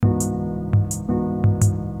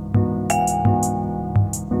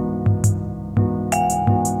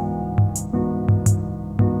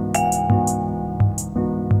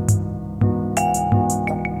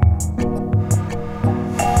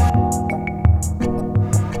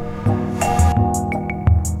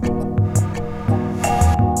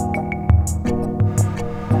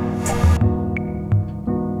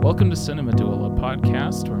Cinema Duel, a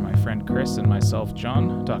podcast where my friend Chris and myself,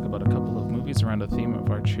 John, talk about a couple of movies around a theme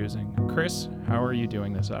of our choosing. Chris, how are you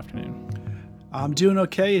doing this afternoon? I'm doing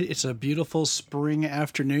okay. It's a beautiful spring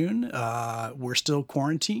afternoon. We're still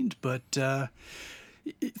quarantined, but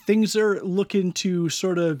things are looking to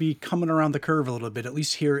sort of be coming around the curve a little bit, at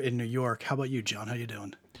least here in New York. How about you, John? How you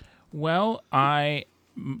doing? Well,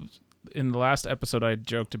 in the last episode, I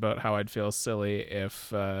joked about how I'd feel silly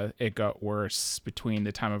if it got worse between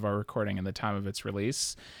the time of our recording and the time of its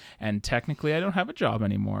release. And technically, I don't have a job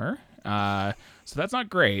anymore. So that's not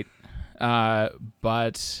great.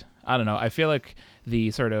 But I don't know. I feel like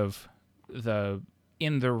the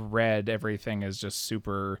in the red, everything is just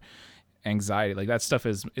super anxiety. Like that stuff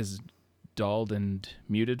is dulled and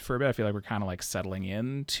muted for a bit. I feel like we're kind of like settling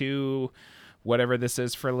into whatever this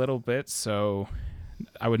is for a little bit. So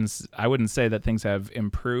I wouldn't say that things have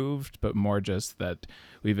improved, but more just that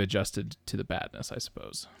we've adjusted to the badness, I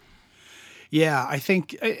suppose. Yeah, I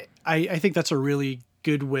think that's a really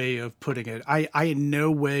good way of putting it. I in no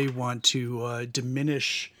way want to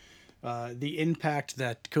diminish the impact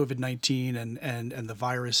that COVID-19 and the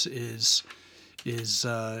virus is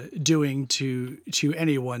doing to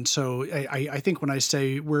anyone. So I think when I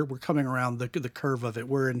say we're coming around the curve of it,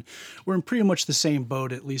 we're in pretty much the same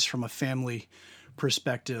boat, at least from a family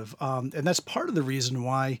perspective. And that's part of the reason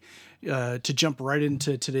why, to jump right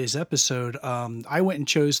into today's episode, I went and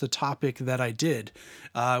chose the topic that I did,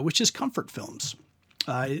 which is comfort films.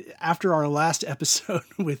 After our last episode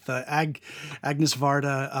with Agnes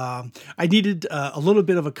Varda, I needed a little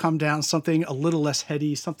bit of a come down, something a little less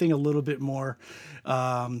heady, something a little bit more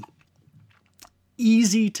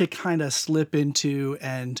easy to kind of slip into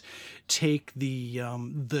and take the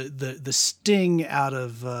sting out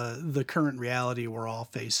of the current reality we're all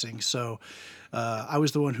facing. So I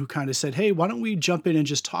was the one who kind of said, hey, why don't we jump in and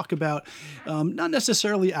just talk about not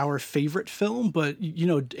necessarily our favorite film, but,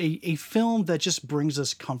 a film that just brings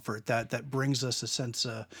us comfort, that brings us a sense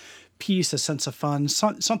of peace, a sense of fun,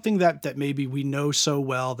 something that maybe we know so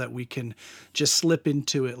well that we can just slip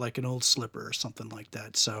into it like an old slipper or something like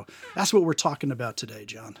that. So that's what we're talking about today,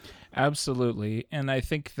 John. Absolutely. And I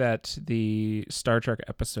think that the Star Trek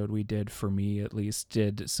episode we did, for me at least,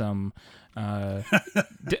 did some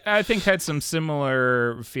I think had some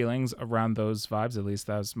similar feelings around those vibes. At least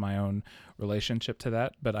that was my own relationship to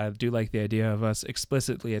that. But I do like the idea of us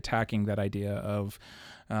explicitly attacking that idea of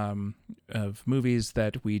movies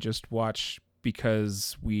that we just watch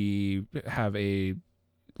because we have a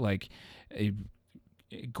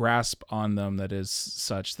grasp on them that is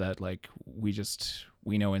such that like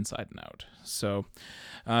we know inside and out. So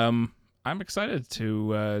I'm excited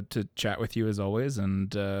to chat with you as always,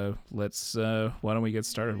 and let's why don't we get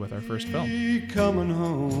started with our first film? Coming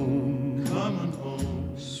home,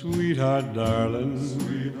 sweetheart darling,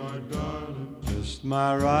 just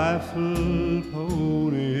my rifle,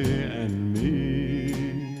 pony, and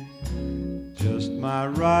me. Just my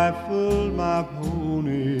rifle, my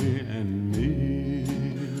pony, and me.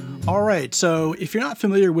 All right, so if you're not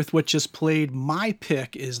familiar with what just played, my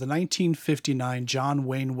pick is the 1959 John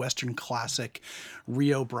Wayne Western classic,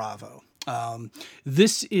 Rio Bravo.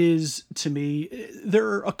 This is, to me, there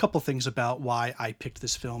are a couple things about why I picked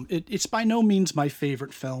this film. It's by no means my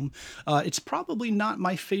favorite film. It's probably not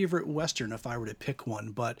my favorite Western if I were to pick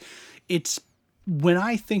one, but it's when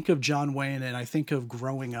I think of John Wayne and I think of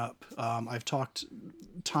growing up, I've talked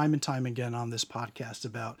time and time again on this podcast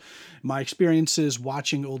about my experiences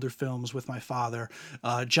watching older films with my father.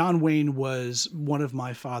 John Wayne was one of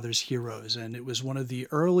my father's heroes, and it was one of the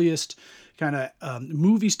earliest kind of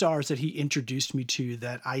movie stars that he introduced me to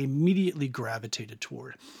that I immediately gravitated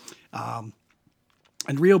toward.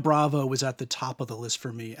 And Rio Bravo was at the top of the list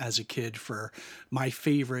for me as a kid for my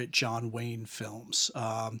favorite John Wayne films.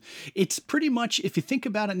 It's pretty much, if you think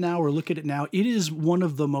about it now or look at it now, it is one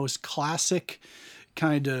of the most classic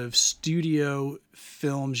kind of studio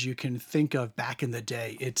films you can think of back in the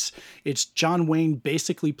day. It's John Wayne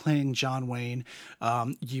basically playing John Wayne.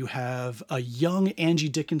 You have a young Angie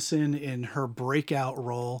Dickinson in her breakout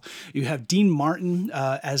role. You have Dean Martin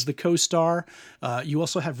as the co-star. You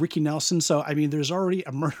also have Ricky Nelson. So, I mean, there's already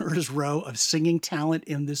a murderer's row of singing talent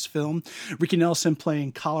in this film. Ricky Nelson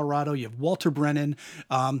playing Colorado. You have Walter Brennan.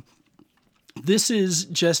 This is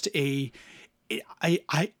just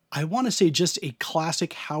I want to say just a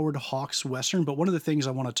classic Howard Hawks Western, but one of the things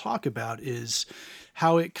I want to talk about is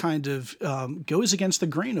how it kind of goes against the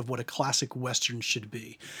grain of what a classic Western should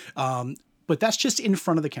be. But that's just in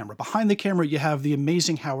front of the camera. Behind the camera, you have the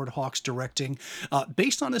amazing Howard Hawks directing,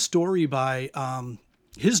 based on a story by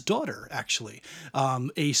his daughter, actually.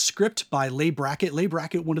 A script by Leigh Brackett. Leigh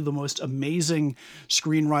Brackett, one of the most amazing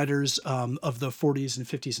screenwriters of the 40s and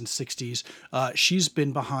 50s and 60s. She's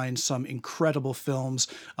been behind some incredible films,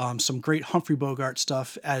 some great Humphrey Bogart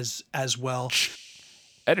stuff as well.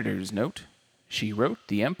 Editor's note: she wrote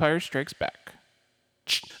The Empire Strikes Back.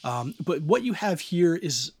 But what you have here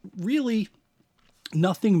is really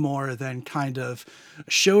nothing more than kind of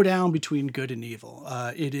a showdown between good and evil.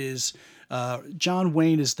 It is John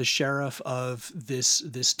Wayne is the sheriff of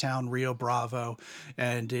this town, Rio Bravo,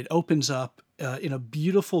 and it opens up in a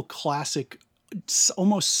beautiful, classic,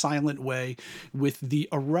 almost silent way with the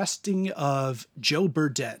arresting of Joe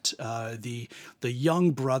Burdett, the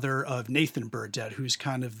young brother of Nathan Burdett, who's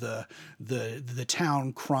kind of the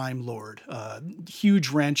town crime lord,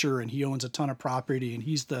 huge rancher, and he owns a ton of property, and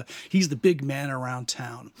he's the big man around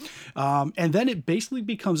town. And then it basically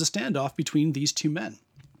becomes a standoff between these two men,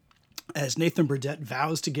 as Nathan Burdett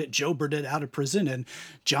vows to get Joe Burdett out of prison, and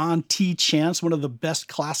John T. Chance, one of the best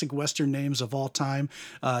classic Western names of all time,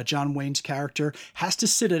 John Wayne's character, has to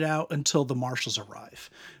sit it out until the marshals arrive,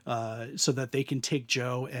 so that they can take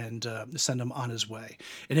Joe and send him on his way.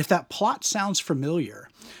 And if that plot sounds familiar,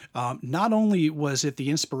 not only was it the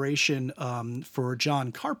inspiration for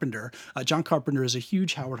John Carpenter. John Carpenter is a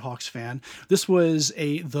huge Howard Hawks fan. This was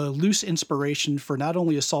the loose inspiration for not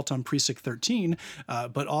only Assault on Precinct 13,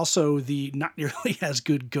 but also the not nearly as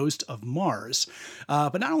good Ghost of Mars.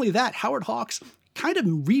 But not only that, Howard Hawks kind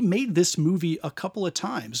of remade this movie a couple of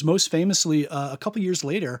times, most famously a couple years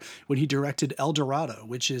later when he directed El Dorado,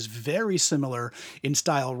 which is very similar in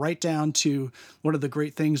style, right down to one of the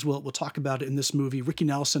great things we'll talk about in this movie, Ricky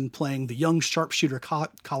Nelson playing the young sharpshooter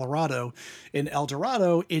Colorado. In El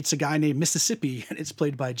Dorado, it's a guy named Mississippi, and it's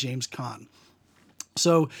played by James Caan.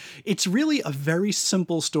 So it's really a very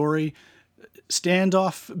simple story.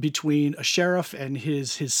 Standoff between a sheriff and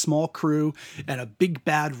his small crew and a big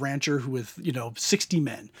bad rancher who with 60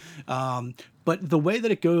 men. But the way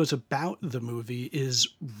that it goes about the movie is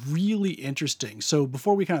really interesting. So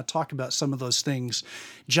before we kind of talk about some of those things,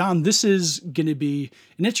 John, this is going to be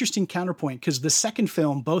an interesting counterpoint because the second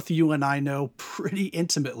film, both you and I know pretty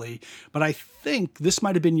intimately, but I think this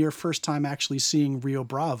might have been your first time actually seeing Rio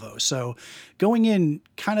Bravo. So going in,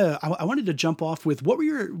 I wanted to jump off with what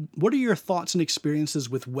are your thoughts and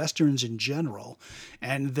experiences with Westerns in general?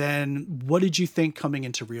 And then what did you think coming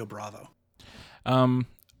into Rio Bravo?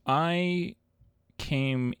 I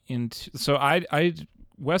came into I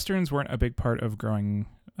Westerns weren't a big part of growing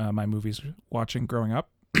my movies watching growing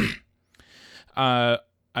up.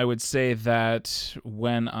 I would say that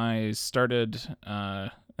when I started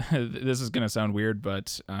this is gonna sound weird,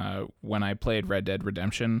 but when I played Red Dead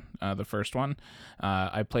Redemption, the first one,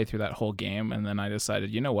 I played through that whole game, and then I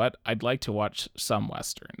decided, you know what, I'd like to watch some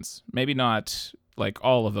Westerns, maybe not like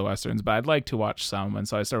all of the Westerns, but I'd like to watch some. And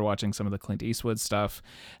so I started watching some of the Clint Eastwood stuff.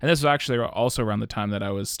 And this was actually also around the time that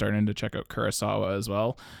I was starting to check out Kurosawa as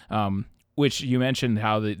well, which you mentioned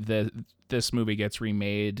how this movie gets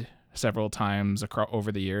remade several times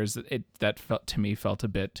over the years. That felt a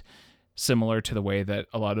bit similar to the way that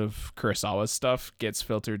a lot of Kurosawa's stuff gets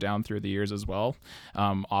filtered down through the years as well,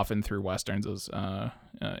 often through Westerns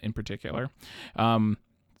in particular.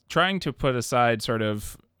 Trying to put aside sort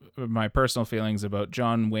of my personal feelings about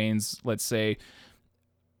John Wayne's, let's say,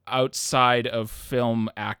 outside of film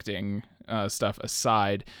acting stuff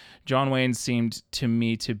aside, John Wayne seemed to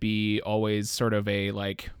me to be always sort of a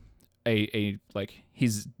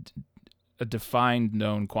he's a defined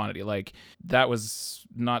known quantity. Like that was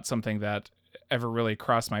not something that ever really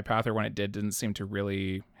crossed my path, or when it didn't seem to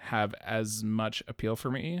really have as much appeal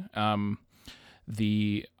for me.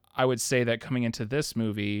 I would say that coming into this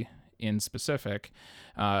movie in specific,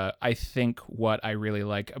 I think what I really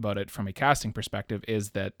like about it from a casting perspective is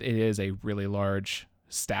that it is a really large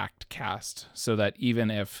stacked cast, so that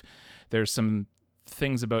even if there's some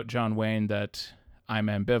things about John Wayne that I'm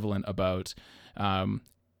ambivalent about,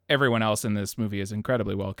 everyone else in this movie is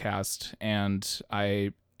incredibly well cast, and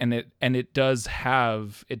it does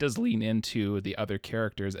lean into the other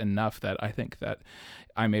characters enough that I think that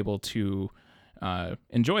I'm able to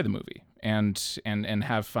enjoy the movie and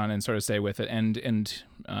have fun and sort of stay with it, and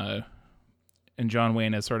John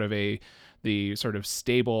Wayne as sort of the sort of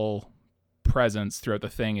stable presence throughout the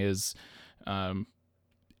thing is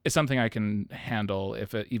something I can handle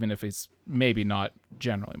even if it's maybe not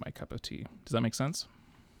generally my cup of tea. Does that make sense?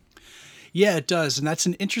 Yeah, it does, and that's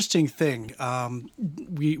an interesting thing.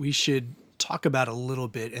 We should talk about a little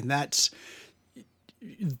bit, and that's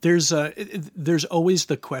there's always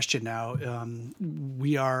the question now.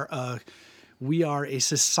 We are a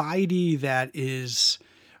society that is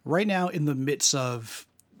right now in the midst of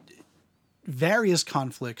various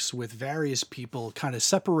conflicts with various people kind of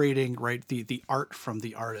separating, right, the art from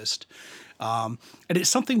the artist. And it's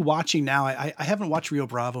something watching now. I haven't watched Rio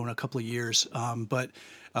Bravo in a couple of years, but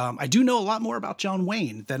I do know a lot more about John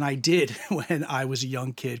Wayne than I did when I was a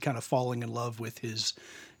young kid, kind of falling in love with his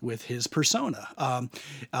persona.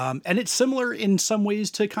 And it's similar in some ways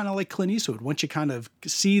to kind of like Clint Eastwood. Once you kind of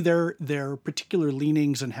see their particular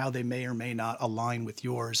leanings and how they may or may not align with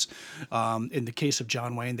yours. In the case of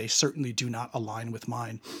John Wayne, they certainly do not align with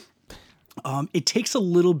mine. It takes a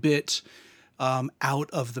little bit out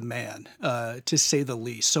of the man, to say the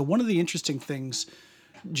least. So one of the interesting things,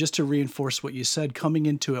 just to reinforce what you said, coming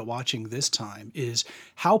into it watching this time, is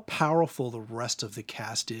how powerful the rest of the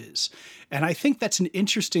cast is. And I think that's an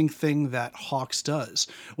interesting thing that Hawks does.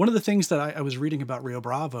 One of the things that I was reading about Rio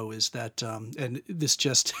Bravo is that, and this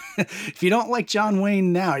just, if you don't like John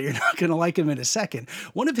Wayne now, you're not going to like him in a second.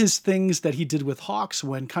 One of his things that he did with Hawks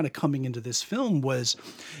when kind of coming into this film was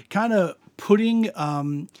kind of putting,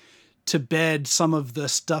 to bed some of the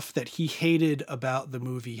stuff that he hated about the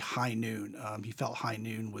movie High Noon. He felt High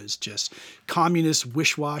Noon was just communist,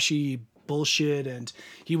 wish-washy bullshit, and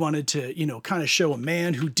he wanted to, kind of show a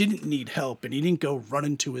man who didn't need help, and he didn't go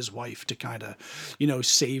running to his wife to kind of,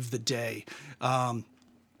 save the day. And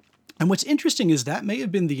what's interesting is that may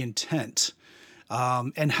have been the intent.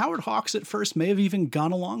 And Howard Hawks at first may have even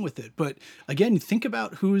gone along with it. But again, think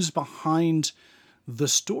about who's behind the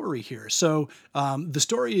story here. So the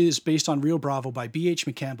story is based on Rio Bravo by B.H.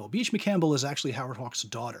 McCampbell. B.H. McCampbell is actually Howard Hawks'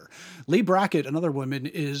 daughter. Leigh Brackett, another woman,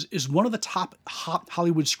 is one of the top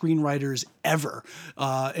Hollywood screenwriters ever.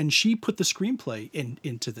 And she put the screenplay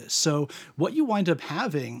into this. So what you wind up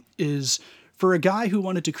having is, for a guy who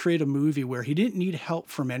wanted to create a movie where he didn't need help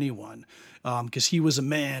from anyone, because he was a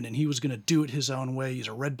man and he was going to do it his own way, he's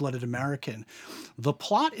a red-blooded American, the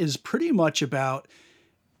plot is pretty much about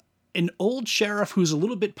an old sheriff who's a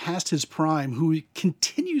little bit past his prime, who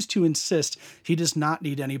continues to insist he does not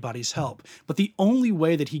need anybody's help. But the only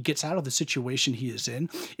way that he gets out of the situation he is in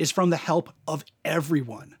is from the help of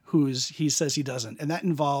everyone he says he doesn't. And that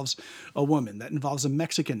involves a woman, that involves a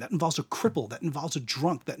Mexican, that involves a cripple, that involves a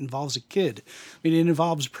drunk, that involves a kid. I mean, it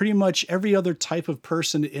involves pretty much every other type of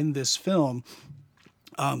person in this film,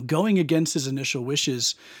 going against his initial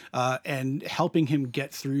wishes, and helping him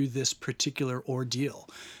get through this particular ordeal.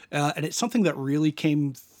 And it's something that really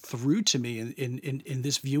came through to me in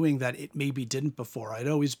this viewing that it maybe didn't before. I'd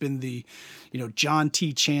always been the, John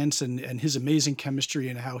T. Chance and his amazing chemistry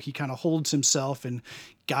and how he kind of holds himself and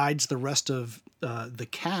guides the rest of the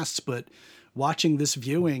cast. But watching this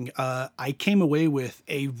viewing, I came away with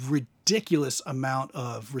a ridiculous amount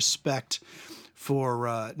of respect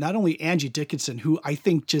for not only Angie Dickinson, who I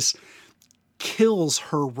think just kills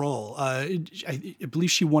her role. I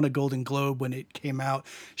believe she won a Golden Globe when it came out.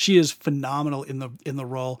 She is phenomenal in the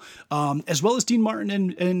role, as well as Dean Martin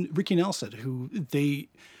and Ricky Nelson, who they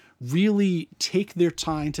really take their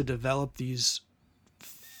time to develop these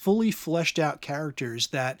fully fleshed out characters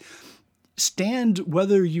that stand,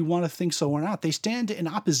 whether you want to think so or not, they stand in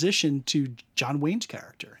opposition to John Wayne's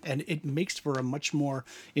character, and it makes for a much more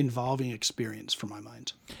involving experience for my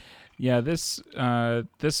mind. Yeah, this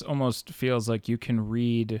almost feels like you can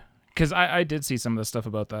read, because I did see some of the stuff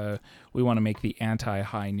about we want to make the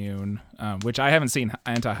anti-High Noon, which I haven't seen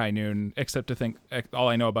anti-High Noon, except to think all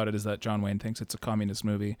I know about it is that John Wayne thinks it's a communist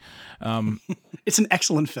movie. It's an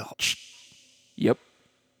excellent film. Yep.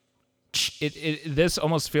 This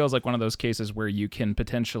almost feels like one of those cases where you can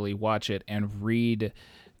potentially watch it and read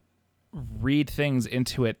things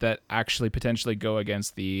into it that actually potentially go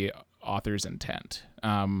against the author's intent.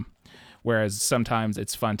 Whereas sometimes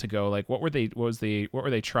it's fun to go like, what were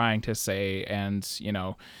they trying to say, and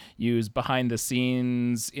use behind the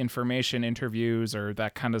scenes information, interviews, or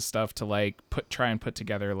that kind of stuff to like try and put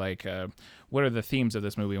together like what are the themes of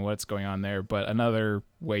this movie and what's going on there. But another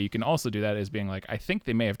way you can also do that is being like, I think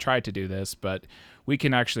they may have tried to do this, but we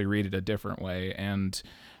can actually read it a different way. And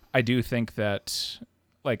I do think that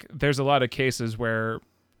like there's a lot of cases where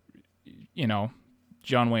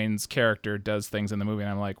John Wayne's character does things in the movie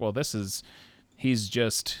and I'm like, well, he's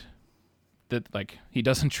just that, like, he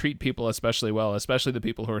doesn't treat people especially well, especially the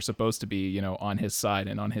people who are supposed to be, on his side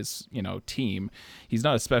and on his, team. He's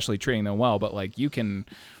not especially treating them well, but like you can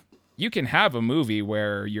have a movie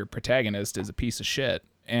where your protagonist is a piece of shit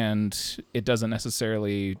and it doesn't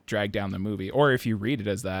necessarily drag down the movie. Or if you read it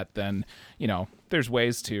as that, then, there's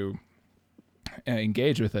ways to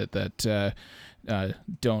engage with it that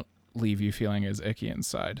don't leave you feeling as icky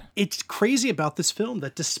inside. It's crazy about this film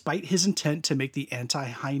that despite his intent to make the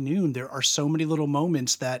anti-High Noon, there are so many little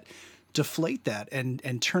moments that deflate that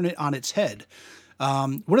and turn it on its head.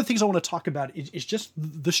 One of the things I want to talk about is just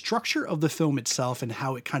the structure of the film itself and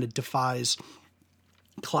how it kind of defies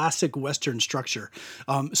classic Western structure.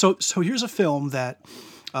 So here's a film that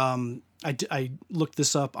I looked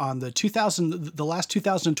this up on the last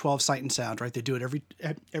 2012 Sight and Sound, right? They do it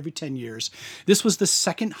every 10 years. This was the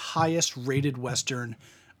second highest rated Western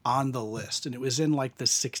on the list, and it was in like the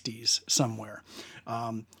 60s somewhere.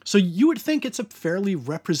 So you would think it's a fairly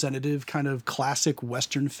representative kind of classic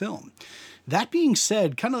Western film. That being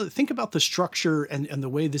said, kind of think about the structure and the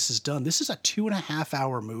way this is done. This is a 2.5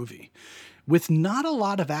 hour movie with not a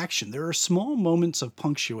lot of action. There are small moments of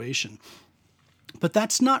punctuation, but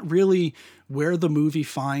that's not really where the movie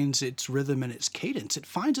finds its rhythm and its cadence. It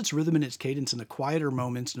finds its rhythm and its cadence in the quieter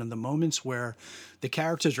moments and in the moments where the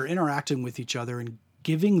characters are interacting with each other and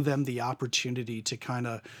giving them the opportunity to kind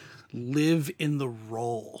of live in the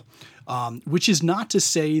role, which is not to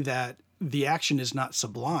say that the action is not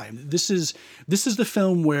sublime. This is the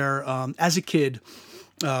film where, as a kid,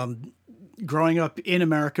 growing up in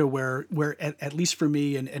America, where at least for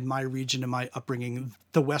me and my region and my upbringing,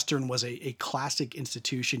 the Western was a classic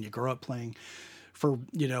institution. You grow up playing for,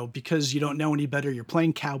 because you don't know any better, you're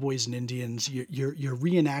playing cowboys and Indians, you're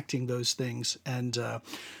reenacting those things. And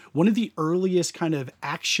one of the earliest kind of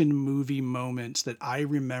action movie moments that I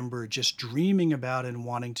remember just dreaming about and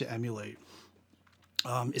wanting to emulate,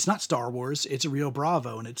 it's not Star Wars, it's Rio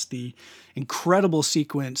Bravo, and it's the incredible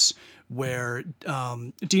sequence where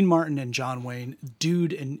Dean Martin and John Wayne,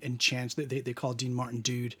 Dude and Chance, they call Dean Martin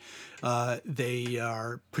Dude, they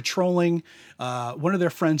are patrolling. One of their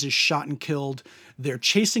friends is shot and killed. They're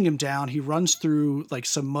chasing him down. He runs through like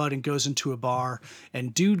some mud and goes into a bar,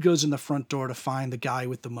 and Dude goes in the front door to find the guy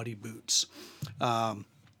with the muddy boots.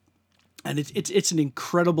 And it's an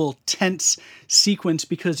incredible tense sequence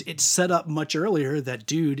because it's set up much earlier that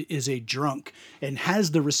Dude is a drunk and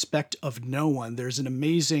has the respect of no one. There's an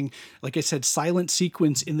amazing, like I said, silent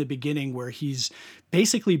sequence in the beginning where he's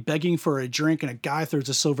basically begging for a drink and a guy throws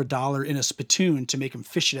a silver dollar in a spittoon to make him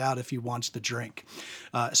fish it out if he wants the drink.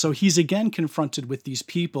 So he's again confronted with these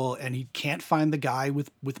people and he can't find the guy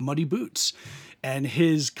with muddy boots. And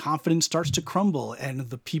his confidence starts to crumble and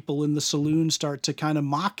the people in the saloon start to kind of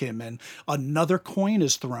mock him and another coin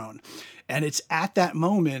is thrown. And it's at that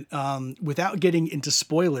moment, without getting into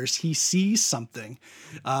spoilers, he sees something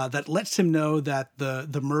that lets him know that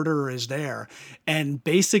the murderer is there and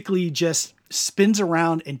basically just spins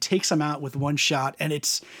around and takes him out with one shot. And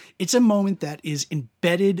it's a moment that is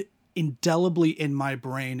embedded indelibly in my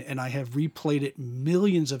brain, and I have replayed it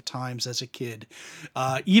millions of times as a kid,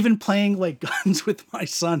 even playing like guns with my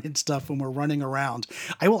son and stuff when we're running around.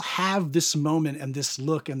 I will have this moment and this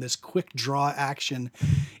look and this quick draw action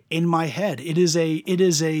in my head. It is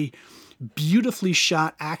a beautifully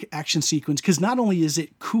shot action sequence because not only is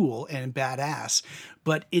it cool and badass,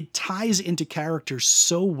 but it ties into characters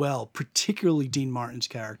so well, particularly Dean Martin's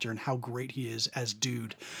character and how great he is as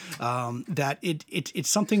Dude, that it's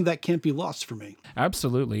something that can't be lost for me.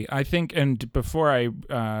 Absolutely. I think, and before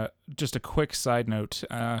I, just a quick side note,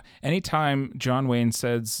 anytime John Wayne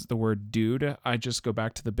says the word dude, I just go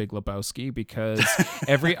back to The Big Lebowski because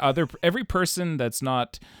every person that's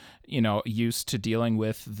not, used to dealing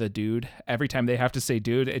with the dude, every time they have to say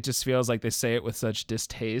dude, it just feels like they say it with such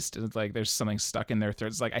distaste. And it's like there's something stuck in their throat.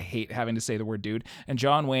 It's like, I hate having to say the word dude. And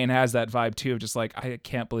John Wayne has that vibe too of just like, I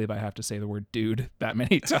can't believe I have to say the word dude that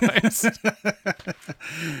many times.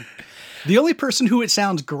 The only person who it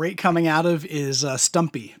sounds great coming out of is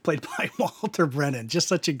Stumpy, played by Walter Brennan. Just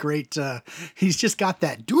such a great, he's just got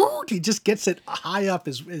that dude. He just gets it high up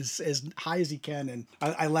as high as he can. And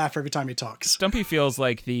I laugh every time he talks. Stumpy feels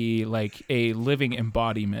like a living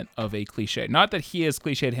embodiment of a cliche. Not that he is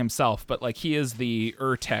cliched himself, but like he is the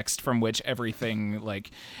text from which everything,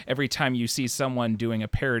 like every time you see someone doing a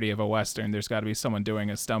parody of a Western, there's got to be someone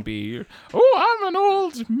doing a Stumpy. Oh, I'm an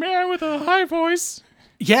old man with a high voice.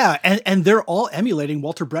 Yeah, and they're all emulating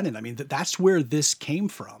Walter Brennan. I mean, that's where this came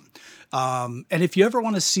from. And if you ever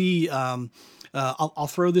want to see, I'll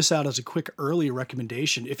throw this out as a quick early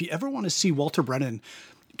recommendation. If you ever want to see Walter Brennan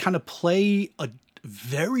kind of play a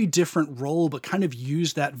very different role, but kind of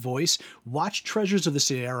use that voice, watch Treasures of the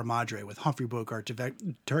Sierra Madre with Humphrey Bogart,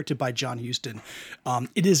 directed by John Huston.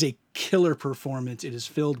 It is a killer performance. It is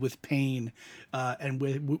filled with pain and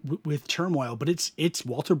with turmoil, but it's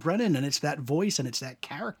Walter Brennan, and it's that voice, and it's that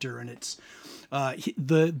character, and it's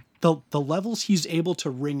the levels he's able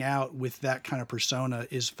to wring out with that kind of persona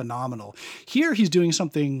is phenomenal. Here he's doing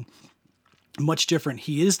something much different.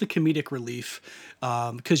 He is the comedic relief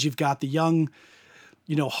because you've got the young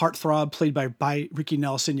heartthrob played by Ricky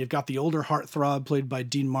Nelson. You've got the older heartthrob played by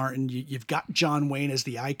Dean Martin. You've got John Wayne as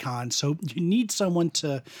the icon. So you need someone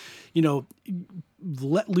to,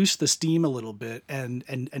 let loose the steam a little bit.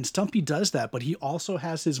 And Stumpy does that, but he also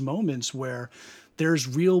has his moments where there's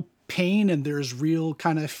real pain and there's real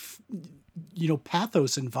kind of,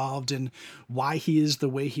 pathos involved in why he is the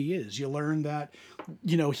way he is. You learn that,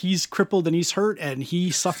 he's crippled and he's hurt and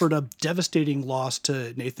he suffered a devastating loss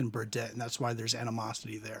to Nathan Burdett. And that's why there's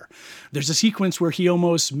animosity there. There's a sequence where he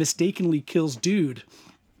almost mistakenly kills Dude.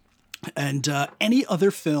 And any other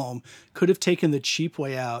film could have taken the cheap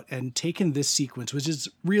way out and taken this sequence, which is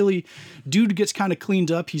really, Dude gets kind of cleaned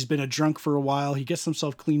up. He's been a drunk for a while. He gets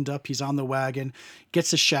himself cleaned up. He's on the wagon,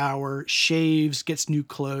 gets a shower, shaves, gets new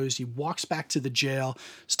clothes. He walks back to the jail.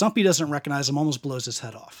 Stumpy doesn't recognize him, almost blows his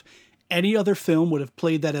head off. Any other film would have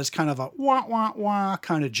played that as kind of a wah, wah, wah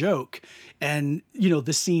kind of joke. And,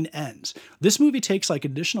 the scene ends. This movie takes like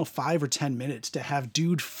additional 5 or 10 minutes to have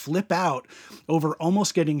Dude flip out over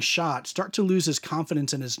almost getting shot, start to lose his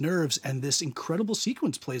confidence and his nerves. And this incredible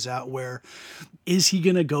sequence plays out where is he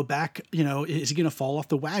going to go back? Is he going to fall off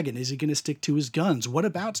the wagon? Is he going to stick to his guns? What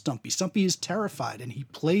about Stumpy? Stumpy is terrified and he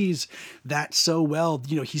plays that so well.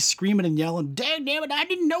 He's screaming and yelling, "Damn it, I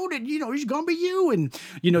didn't know that, he's going to be you." And,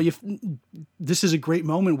 this is a great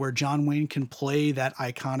moment where John Wayne can play that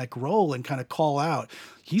iconic role and kind of call out.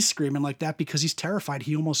 He's screaming like that because he's terrified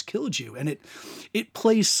he almost killed you. And it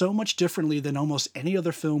plays so much differently than almost any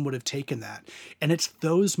other film would have taken that. And it's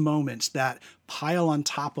those moments that pile on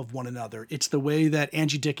top of one another. It's the way that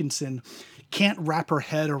Angie Dickinson can't wrap her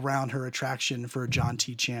head around her attraction for John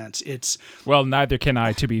T. Chance. Well, neither can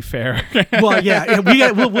I, to be fair. Well, yeah,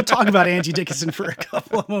 we'll talk about Angie Dickinson for a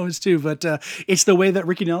couple of moments too, but it's the way that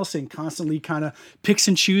Ricky Nelson constantly kind of picks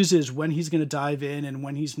and chooses when he's going to dive in and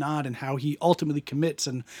when he's not, and how he ultimately commits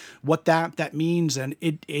and what that means. And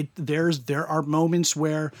there are moments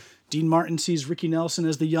where Dean Martin sees Ricky Nelson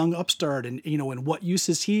as the young upstart, and and what use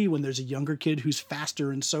is he when there's a younger kid who's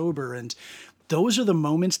faster and sober. And those are the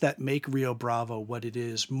moments that make Rio Bravo what it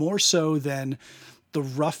is, more so than the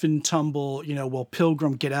rough and tumble, well,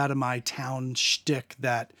 Pilgrim, get out of my town shtick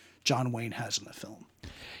that John Wayne has in the film.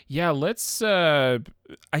 Yeah, let's, I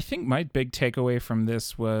think my big takeaway from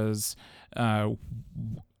this was, not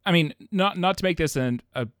to make this a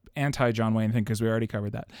anti-John Wayne thing, because we already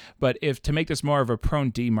covered that, but if to make this more of a prone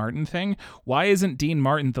Dean Martin thing, why isn't Dean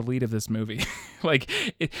Martin the lead of this movie?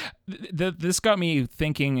 This got me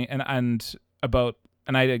thinking and about,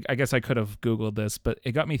 and I guess I could have Googled this, but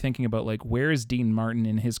it got me thinking about where is Dean Martin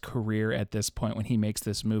in his career at this point when he makes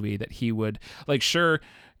this movie that he would sure,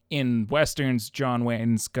 in Westerns, John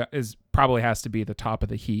Wayne's probably has to be the top of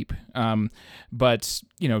the heap. But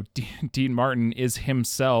Dean Martin is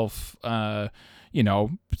himself,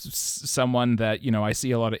 someone that, I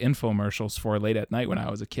see a lot of infomercials for late at night when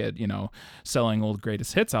I was a kid, selling old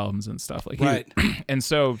greatest hits albums and stuff right. And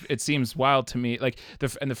so it seems wild to me.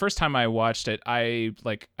 The first time I watched it, I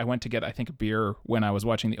went to get, I think, a beer when I was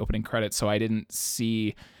watching the opening credits. So I didn't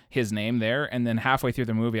see his name there. And then halfway through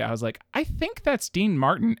the movie, I was like, I think that's Dean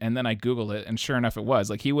Martin. And then I Googled it, and sure enough, it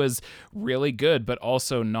was. He was really good, but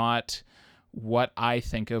also not what I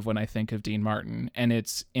think of when I think of Dean Martin. And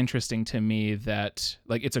it's interesting to me that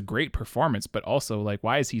it's a great performance, but also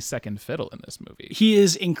why is he second fiddle in this movie? He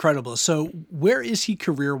is incredible. So where is he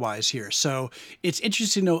career-wise here? So it's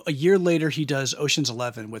interesting to know, a year later he does Ocean's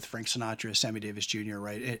 11 with Frank Sinatra, Sammy Davis Jr.,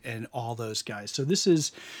 right? And all those guys. So this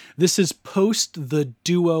is post the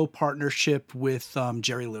duo partnership with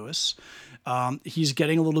Jerry Lewis. He's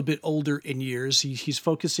getting a little bit older in years. He's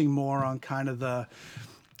focusing more on kind of the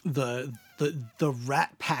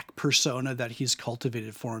Rat Pack persona that he's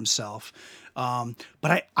cultivated for himself.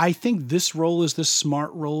 But I think this role is the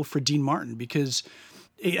smart role for Dean Martin, because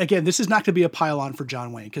again, this is not going to be a pile-on for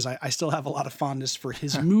John Wayne, because I still have a lot of fondness for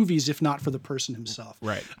his movies, if not for the person himself.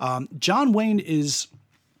 Right. John Wayne is,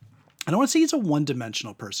 I don't want to say he's a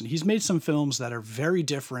one-dimensional person. He's made some films that are very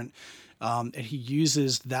different, and he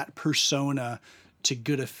uses that persona to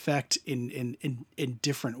good effect in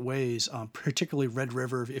different ways, particularly Red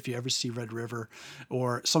River, if you ever see Red River,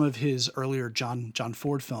 or some of his earlier John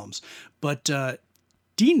Ford films. But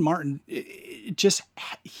Dean Martin,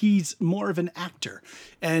 he's more of an actor.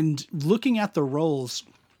 And looking at the roles,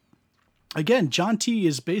 again, John T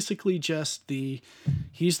is basically just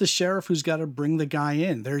he's the sheriff who's got to bring the guy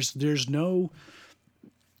in. There's no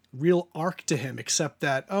real arc to him, except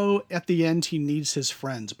that, at the end he needs his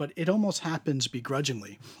friends, but it almost happens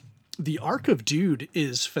begrudgingly. The arc of Dude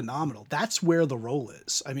is phenomenal. That's where the role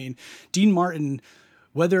is. I mean, Dean Martin,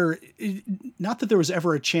 not that there was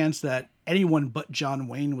ever a chance that anyone but John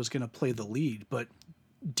Wayne was going to play the lead, but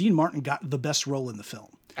Dean Martin got the best role in the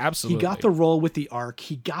film. Absolutely. He got the role with the arc.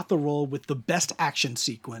 He got the role with the best action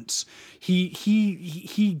sequence.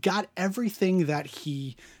 He got everything that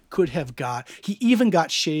he could have got. He even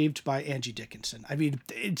got shaved by Angie Dickinson. I mean,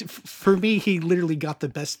 for me, he literally got the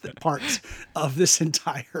best parts of this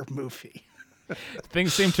entire movie.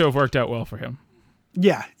 Things seem to have worked out well for him.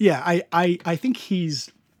 Yeah. I think he's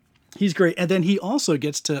great. And then he also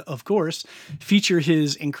gets to, of course, feature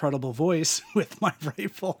his incredible voice with My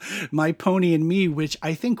Rifle, My Pony and Me, which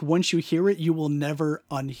I think once you hear it, you will never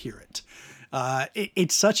unhear it.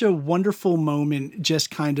 It's such a wonderful moment,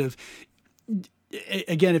 just kind of,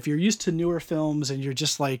 again, if you're used to newer films and you're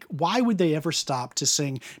just like, why would they ever stop to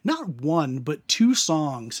sing not one, but two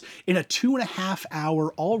songs in a 2.5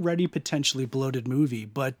 hour, already potentially bloated movie?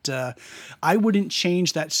 But I wouldn't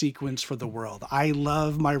change that sequence for the world. I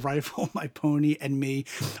love My Rifle, My Pony and Me.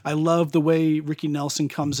 I love the way Ricky Nelson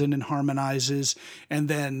comes in and harmonizes and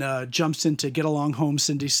then jumps into Get Along Home,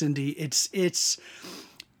 Cindy, Cindy. It's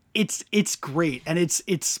great. And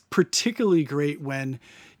it's particularly great when,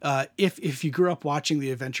 if you grew up watching The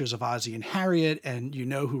Adventures of Ozzie and Harriet and you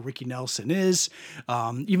know who Ricky Nelson is,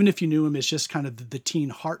 even if you knew him as just kind of the teen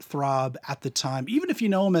heartthrob at the time, even if you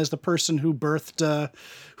know him as the person who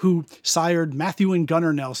who sired Matthew and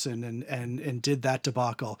Gunnar Nelson and did that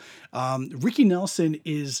debacle, Ricky Nelson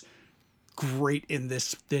is great in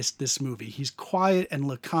this movie. He's quiet and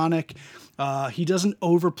laconic. He doesn't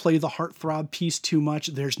overplay the heartthrob piece too much.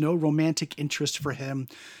 There's no romantic interest for him.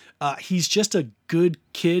 He's just a good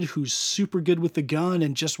kid who's super good with the gun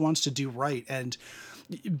and just wants to do right. And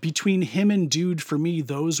between him and Dude, for me,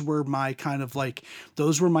 those were my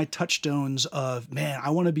touchstones of, man,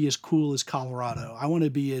 I want to be as cool as Colorado. I want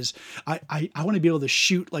to be I want to be able to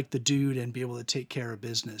shoot like the Dude and be able to take care of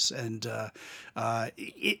business. And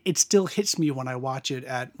it still hits me when I watch it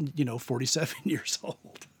at 47 years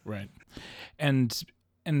old. Right. And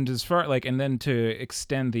as far and then to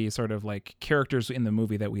extend the sort of like characters in the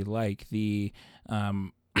movie that we like, the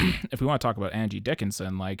if we want to talk about Angie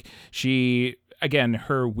Dickinson, like she, again,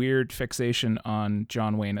 her weird fixation on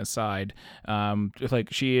John Wayne aside,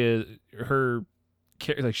 she's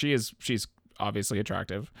obviously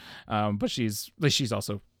attractive, but she's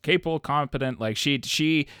also capable, competent. Like she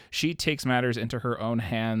takes matters into her own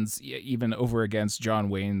hands, even over against John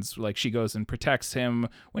Wayne's. Like she goes and protects him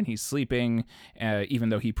when he's sleeping, even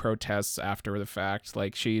though he protests after the fact.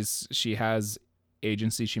 Like she has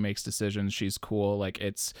agency. She makes decisions. She's cool. Like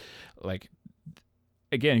it's like,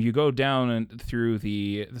 again, if you go down and through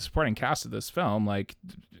the supporting cast of this film,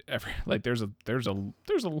 there's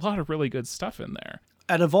a lot of really good stuff in there.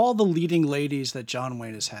 Out of all the leading ladies that John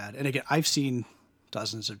Wayne has had, and again, I've seen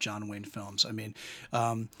dozens of John Wayne films. I mean,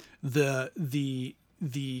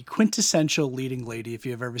 the quintessential leading lady, if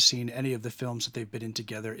you've ever seen any of the films that they've been in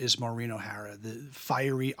together, is Maureen O'Hara, the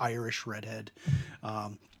fiery Irish redhead.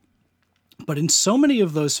 But in so many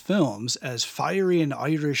of those films, as fiery and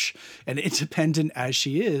Irish and independent as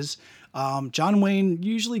she is, John Wayne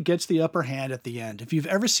usually gets the upper hand at the end. If you've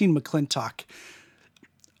ever seen McClintock,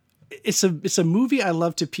 it's a movie I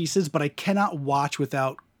love to pieces, but I cannot watch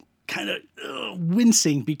without kind of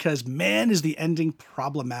wincing, because man, is the ending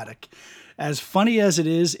problematic. As funny as it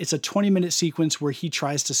is, it's a 20-minute sequence where he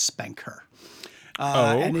tries to spank her.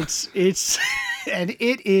 And it's and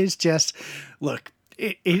it is just, look,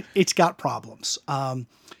 it's got problems.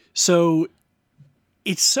 So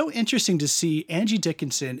it's so interesting to see Angie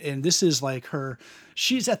Dickinson, and this is like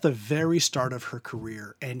she's at the very start of her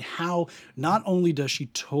career, and how not only does she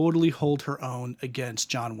totally hold her own against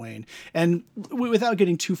John Wayne, and without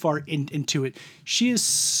getting too far into it, she is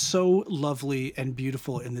so lovely and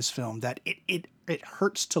beautiful in this film that it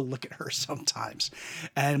hurts to look at her sometimes.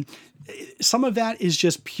 And some of that is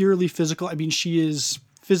just purely physical. I mean, she is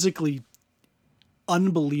physically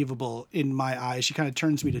unbelievable in my eyes. She kind of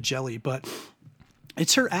turns me to jelly, but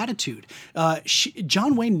it's her attitude.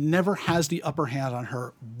 John Wayne never has the upper hand on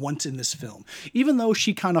her once in this film, even though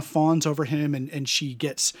she kind of fawns over him and she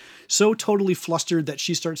gets so totally flustered that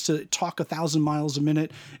she starts to talk 1,000 miles a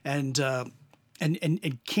minute and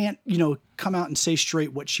can't, come out and say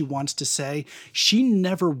straight what she wants to say. She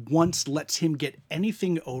never once lets him get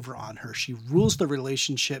anything over on her. She rules the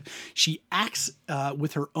relationship. She acts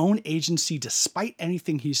with her own agency despite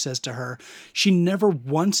anything he says to her. She never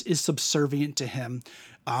once is subservient to him.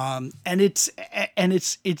 And it's an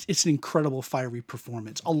incredible fiery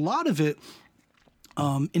performance. A lot of it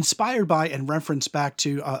inspired by and referenced back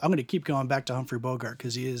to, I'm going to keep going back to Humphrey Bogart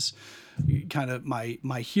because he is kind of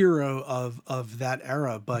my hero of that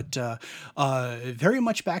era. But very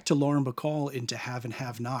much back to Lauren Bacall into Have and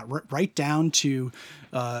Have Not, right down to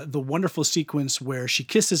the wonderful sequence where she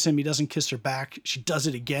kisses him, he doesn't kiss her back, she does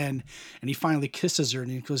it again, and he finally kisses her,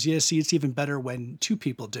 and he goes, "Yeah, see, it's even better when two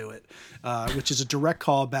people do it," which is a direct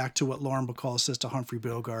call back to what Lauren Bacall says to Humphrey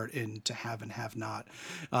Bogart in To Have and Have Not.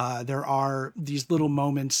 There are these little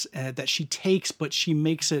moments that she takes, but she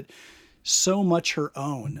makes it so much her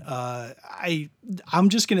own. I'm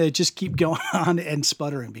just gonna keep going on and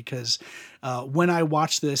sputtering because when I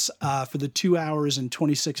watch this for the 2 hours and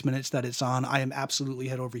 26 minutes that it's on, I am absolutely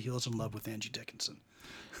head over heels in love with Angie Dickinson.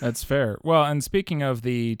 That's fair. Well, and speaking of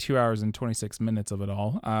the 2 hours and 26 minutes of it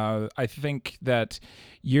all, I think that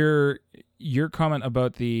your comment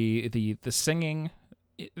about the singing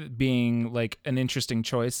being like an interesting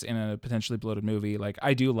choice in a potentially bloated movie, like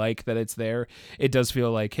I do like that it's there. It does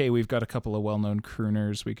feel like, hey, we've got a couple of well-known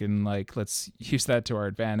crooners, we can like, let's use that to our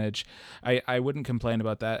advantage. I wouldn't complain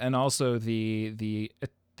about that. And also the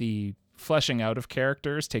fleshing out of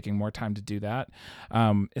characters, taking more time to do that,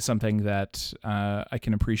 is something that I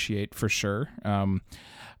can appreciate for sure.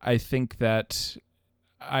 I think that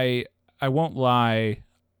I won't lie,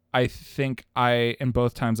 I think in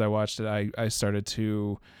both times I watched it, I started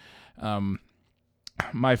to,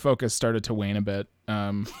 my focus started to wane a bit.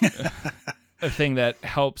 A thing that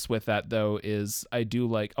helps with that though is I do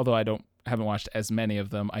like, although haven't watched as many of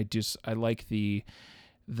them, I like the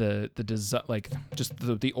design, like just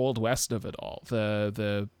the old west of it all,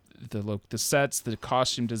 the sets, the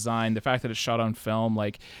costume design, the fact that it's shot on film.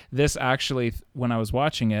 Like this actually, when I was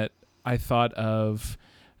watching it, I thought of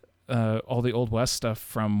all the Old West stuff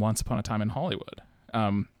from Once Upon a Time in Hollywood.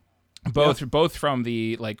 Both from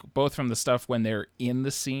the stuff when they're in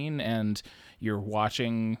the scene and you're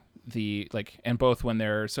watching and both when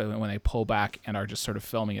they pull back and are just sort of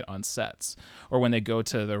filming it on sets, or when they go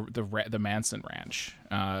to the Manson Ranch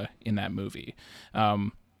in that movie.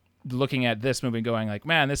 Looking at this movie and going like,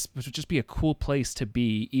 man, this would just be a cool place to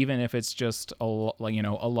be, even if it's just a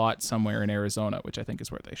lot somewhere in Arizona, which I think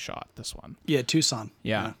is where they shot this one. Yeah, Tucson.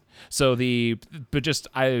 Yeah. So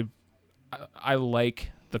I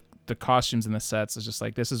like the costumes and the sets. It's just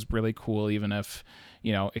like, this is really cool, even if,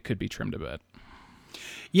 it could be trimmed a bit.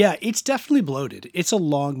 Yeah, it's definitely bloated. It's a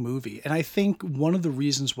long movie. And I think one of the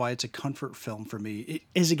reasons why it's a comfort film for me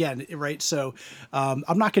is, again, right? So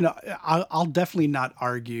I'll definitely not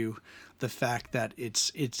argue the fact that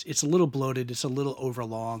it's a little bloated. It's a little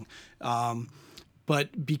overlong.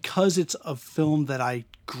 But because it's a film that I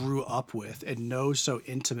grew up with and know so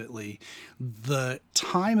intimately, the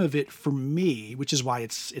time of it for me, which is why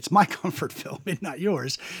it's my comfort film and not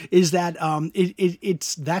yours, is that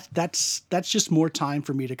that's just more time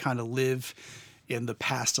for me to kind of live in the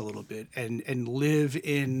past a little bit and live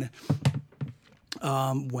in.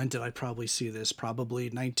 When did I probably see this? Probably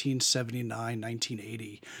 1979,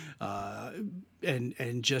 1980.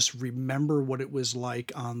 And just remember what it was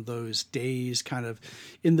like on those days, kind of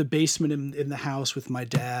in the basement in the house with my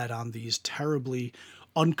dad on these terribly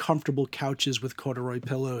uncomfortable couches with corduroy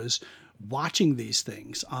pillows, watching these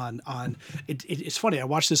things on it's funny. I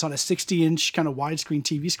watched this on a 60-inch kind of widescreen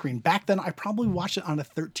TV screen. Back then, I probably watched it on a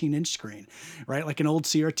 13-inch screen, right? Like an old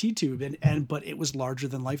CRT tube. But it was larger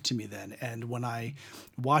than life to me then. And when I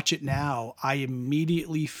watch it now, I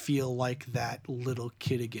immediately feel like that little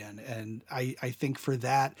kid again. And I think for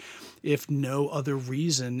that, if no other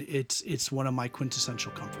reason, it's one of my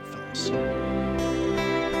quintessential comfort films.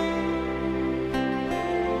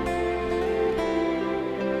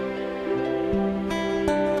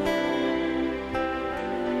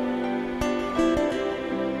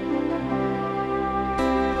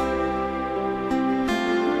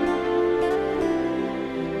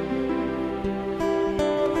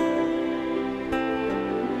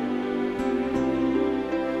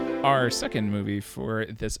 Our second movie for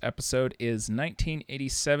this episode is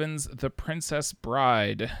 1987's The Princess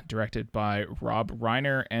Bride, directed by Rob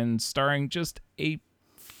Reiner and starring just a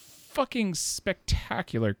fucking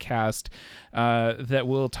spectacular cast that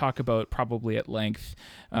we'll talk about probably at length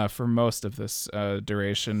for most of this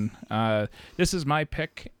duration. This is my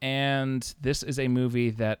pick, and this is a movie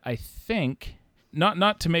that I think...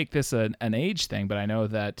 Not to make this an age thing, but I know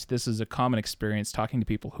that this is a common experience talking to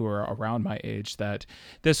people who are around my age, that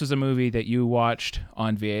this was a movie that you watched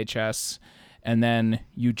on VHS and then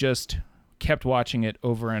you just kept watching it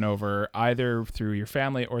over and over, either through your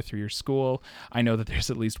family or through your school. I know that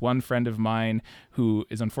there's at least one friend of mine who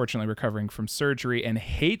is unfortunately recovering from surgery and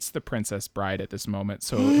hates The Princess Bride at this moment.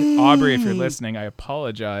 So Aubrey, if you're listening, I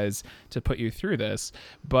apologize to put you through this,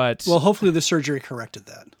 but... Well, hopefully the surgery corrected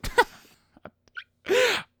that.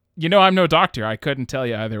 I'm no doctor. I couldn't tell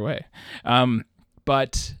you either way.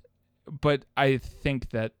 But I think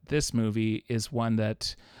that this movie is one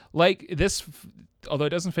that, like this, although it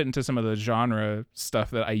doesn't fit into some of the genre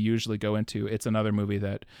stuff that I usually go into, it's another movie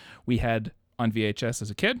that we had on VHS as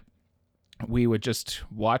a kid. We would just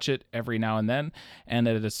watch it every now and then, and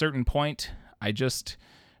at a certain point, I just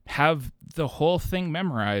have the whole thing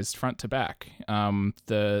memorized front to back.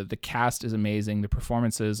 The cast is amazing. The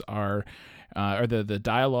performances are, or the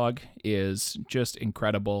dialogue is just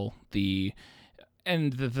incredible. The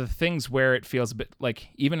things where it feels a bit like,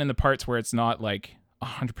 even in the parts where it's not like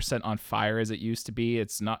 100% on fire as it used to be,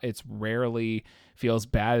 it's rarely feels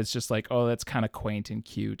bad. It's just like, oh, that's kind of quaint and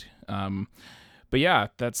cute. But yeah,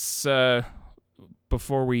 that's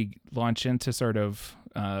before we launch into sort of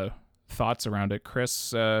thoughts around it,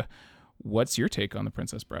 Chris, what's your take on The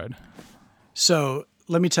Princess Bride? So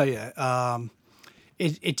let me tell you,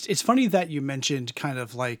 it's funny that you mentioned kind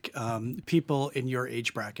of like people in your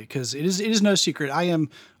age bracket, because it is no secret I am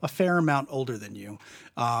a fair amount older than you.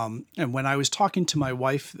 And when I was talking to my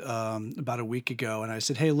wife about a week ago, and I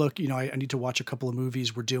said, hey, look, I need to watch a couple of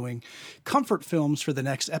movies. We're doing comfort films for the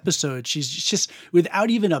next episode. She's just, without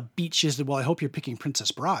even a beat, she said, well, I hope you're picking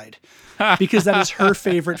Princess Bride, because that is her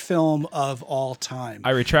favorite film of all time. I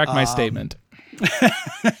retract my statement.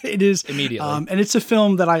 It is immediately, and it's a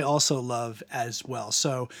film that I also love as well.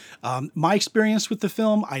 So my experience with the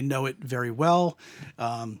film, I know it very well.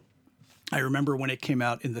 I remember when it came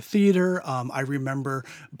out in the theater. I remember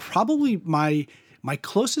probably my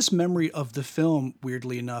closest memory of the film,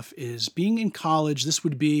 weirdly enough, is being in college. This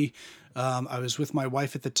would be, I was with my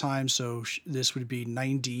wife at the time, so this would be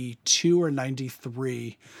 92 or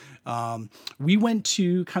 93. We went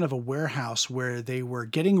to kind of a warehouse where they were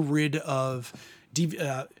getting rid of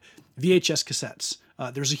VHS cassettes.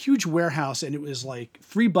 There's a huge warehouse, and it was like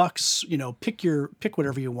 $3, pick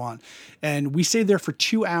whatever you want. And we stayed there for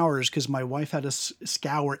 2 hours because my wife had to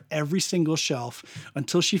scour every single shelf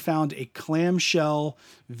until she found a clamshell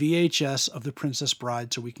VHS of The Princess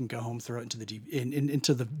Bride, so we can go home, throw it into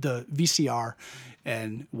the VCR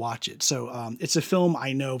and watch it. So it's a film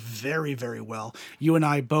I know very, very well. You and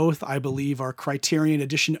I both, I believe, are Criterion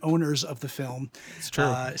Edition owners of the film. It's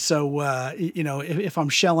true. If I'm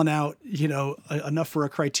shelling out, enough for a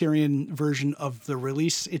Criterion version of the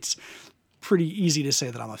release, it's pretty easy to say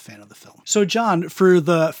that I'm a fan of the film. So, John, for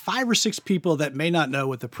the 5 or 6 people that may not know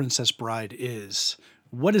what The Princess Bride is,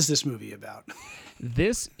 what is this movie about?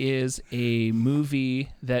 This is a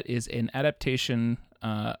movie that is an adaptation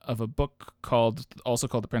of a book also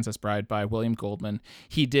called The Princess Bride by William Goldman.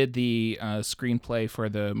 He did the screenplay for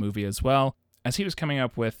the movie as well. As he was coming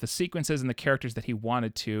up with the sequences and the characters that he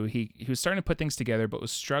wanted to, he was starting to put things together, but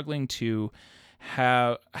was struggling to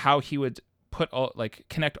how he would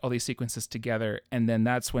connect all these sequences together. And then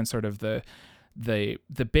that's when sort of the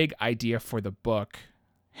big idea for the book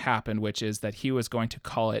happened, which is that he was going to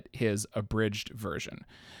call it his abridged version.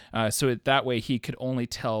 So that way he could only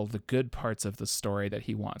tell the good parts of the story that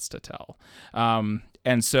he wants to tell.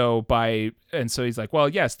 And so he's like, well,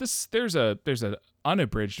 yes, there's a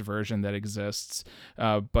unabridged version that exists,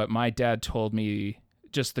 but my dad told me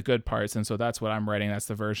just the good parts, and so that's what I'm writing. That's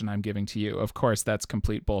the version I'm giving to you. Of course, that's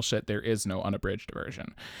complete bullshit. There is no unabridged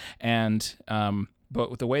version. And but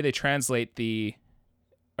with the way they translate the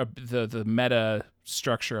meta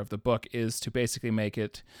structure of the book is to basically make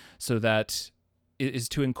it so that it is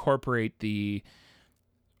to incorporate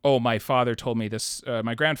my father told me this,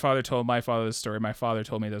 my grandfather told my father this story, my father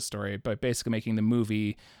told me this story, but basically making the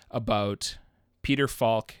movie about Peter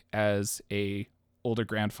Falk as a older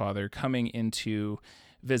grandfather coming in to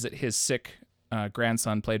visit his sick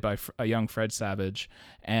grandson, played by a young Fred Savage,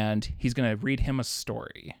 and he's going to read him a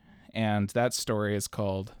story. And that story is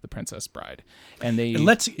called The Princess Bride. And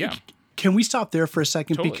can we stop there for a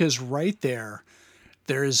second? Totally. Because right there,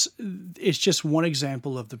 it's just one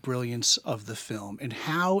example of the brilliance of the film and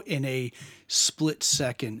how in a split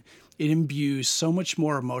second it imbues so much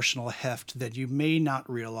more emotional heft that you may not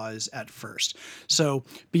realize at first. So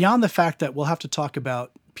beyond the fact that we'll have to talk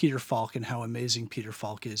about Peter Falk and how amazing Peter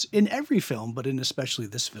Falk is in every film, but in especially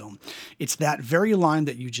this film, it's that very line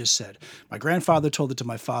that you just said. My grandfather told it to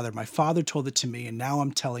my father told it to me, and now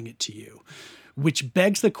I'm telling it to you. Which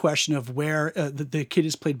begs the question of where the kid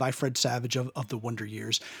is played by Fred Savage of the Wonder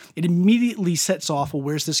Years. It immediately sets off, well,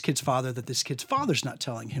 where's this kid's father, that this kid's father's not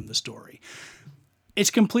telling him the story. It's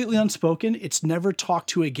completely unspoken. It's never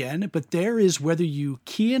talked to again, but there is, whether you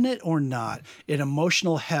key in it or not, an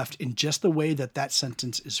emotional heft in just the way that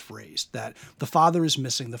sentence is phrased, that the father is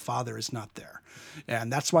missing, the father is not there.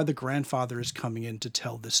 And that's why the grandfather is coming in to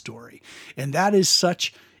tell this story. And that is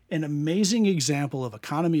such an amazing example of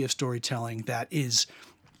economy of storytelling that is.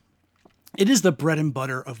 It is the bread and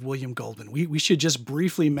butter of William Goldman. We should just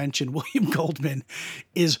briefly mention William Goldman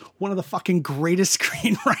is one of the fucking greatest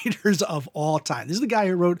screenwriters of all time. This is the guy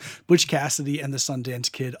who wrote Butch Cassidy and the Sundance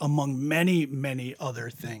Kid, among many, many other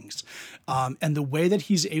things. And the way that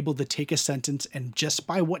he's able to take a sentence and just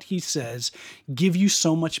by what he says, give you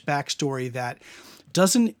so much backstory that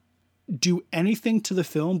doesn't do anything to the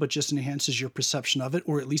film, but just enhances your perception of it,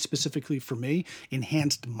 or at least specifically for me,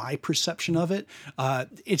 enhanced my perception of it.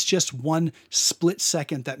 It's just one split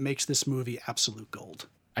second that makes this movie absolute gold.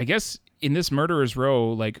 I guess in this Murderer's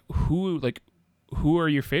Row, who are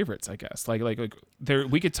your favorites? I guess like there,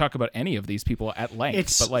 we could talk about any of these people at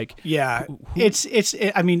length, but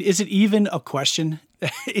I mean, is it even a question?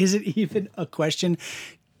 Is it even a question?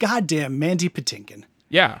 Goddamn, Mandy Patinkin.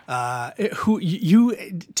 Yeah. Who you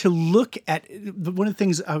to look at one of the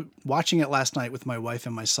things watching it last night with my wife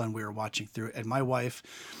and my son, we were watching through it, and my wife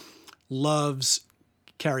loves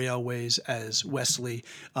Cary Elwes as Wesley.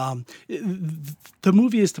 The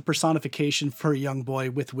movie is the personification for a young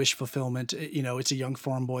boy with wish fulfillment. You know, it's a young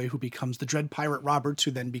farm boy who becomes the Dread Pirate Roberts,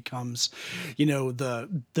 who then becomes, you know, the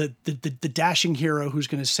dashing hero who's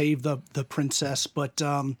going to save the princess. But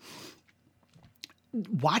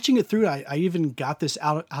watching it through, I even got this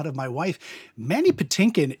out of my wife. Mandy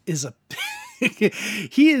Patinkin is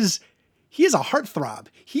he is a heartthrob.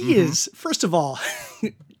 He is, first of all,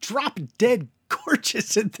 drop dead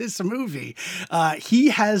gorgeous in this movie. He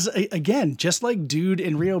has, again, just like Dude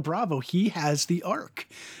in Rio Bravo, he has the arc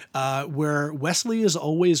where Wesley is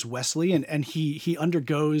always Wesley, and he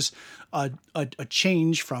undergoes a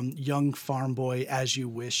change from young farm boy as you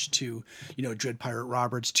wish to, you know, Dread Pirate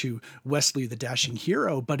Roberts to Wesley the dashing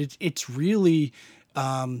hero. But it's really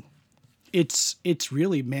it's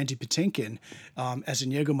really Mandy Patinkin as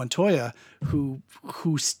Inigo Montoya who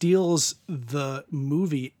steals the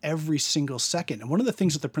movie every single second. And one of the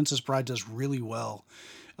things that The Princess Bride does really well,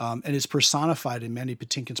 and is personified in Mandy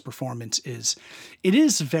Patinkin's performance, is it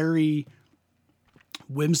is very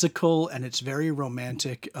whimsical and it's very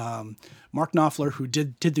romantic. Mark Knopfler, who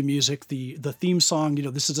did the music, the theme song, you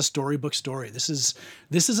know, this is a storybook story. This is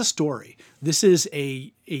a story. This is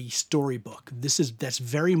a storybook. That's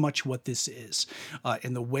very much what this is,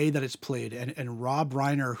 in the way that it's played. And Rob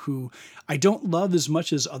Reiner, who I don't love as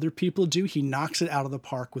much as other people do, he knocks it out of the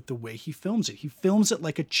park with the way he films it. He films it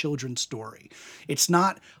like a children's story. It's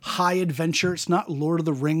not high adventure. It's not Lord of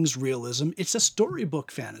the Rings realism. It's a storybook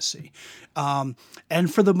fantasy.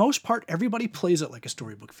 And for the most part, everybody plays it like a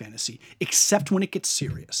storybook fantasy, except when it gets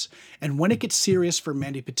serious. And when it gets serious for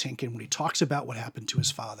Mandy Patinkin, when he talks about what happened to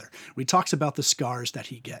his father, when he talks about the scars that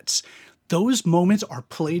he gets, those moments are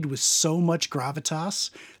played with so much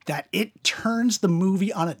gravitas that it turns the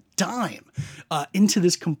movie on a dime into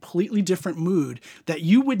this completely different mood that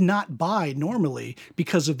you would not buy normally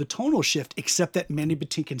because of the tonal shift, except that Mandy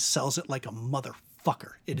Patinkin sells it like a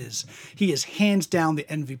motherfucker. He is hands down the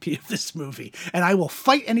MVP of this movie, and I will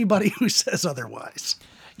fight anybody who says otherwise.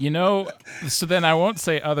 You know, so then I won't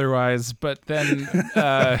say otherwise, but then,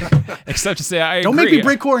 except to say I agree. Don't make me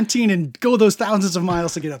break quarantine and go those thousands of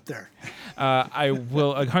miles to get up there. I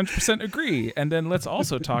will 100% agree. And then let's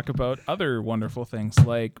also talk about other wonderful things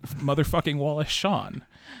like motherfucking Wallace Shawn.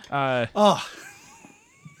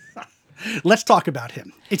 Let's talk about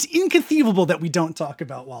him. It's inconceivable that we don't talk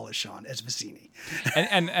about Wallace Shawn as Vizzini.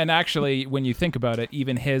 And actually, when you think about it,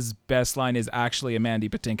 even his best line is actually a Mandy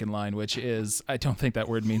Patinkin line, which is, I don't think that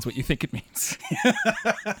word means what you think it means.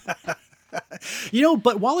 You know,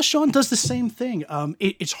 but Wallace Shawn does the same thing.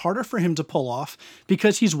 It's harder for him to pull off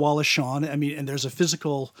because he's Wallace Shawn. I mean, and there's a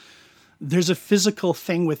physical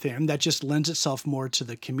thing with him that just lends itself more to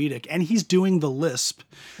the comedic. And he's doing the lisp,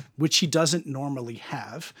 which he doesn't normally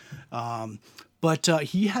have. But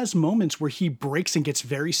he has moments where he breaks and gets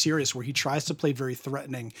very serious, where he tries to play very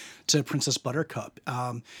threatening to Princess Buttercup.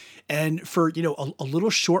 And for, you know, a little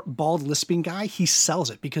short, bald, lisping guy, he sells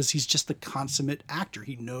it because he's just the consummate actor.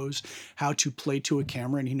 He knows how to play to a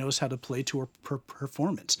camera and he knows how to play to a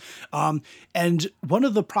performance. And one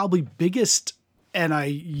of the probably biggest, and I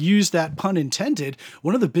use that pun intended,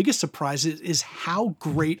 one of the biggest surprises is how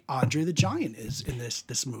great Andre the Giant is in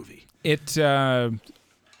this movie. It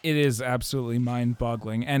is absolutely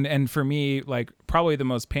mind-boggling, and for me, like, probably the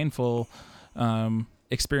most painful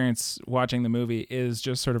experience watching the movie is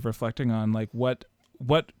just sort of reflecting on, like, what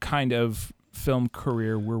kind of film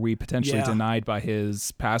career were we potentially denied by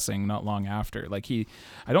his passing not long after. Like,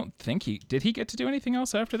 I don't think did he get to do anything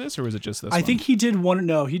else after this, or was it just this one? Think he did one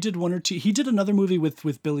or two. He did another movie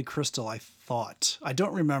with Billy Crystal, I thought. I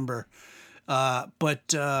don't remember.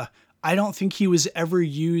 But I don't think he was ever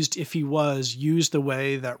used, if he was, used the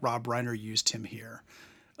way that Rob Reiner used him here.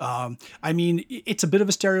 I mean, it's a bit of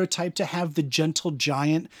a stereotype to have the gentle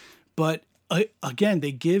giant, but again,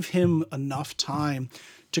 they give him enough time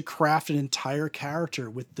to craft an entire character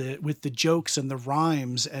with the jokes and the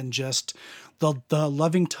rhymes and just the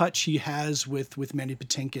loving touch he has with Mandy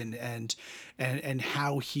Patinkin and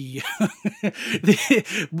how he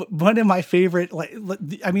one of my favorite,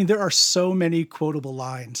 I mean, there are so many quotable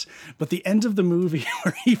lines, but the end of the movie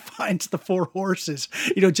where he finds the 4 horses,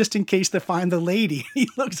 just in case they find the lady, he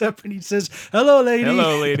looks up and he says, "Hello, lady."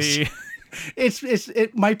 Hello, lady.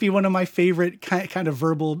 It might be one of my favorite kind of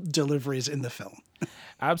verbal deliveries in the film.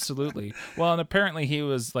 Absolutely. Well, and apparently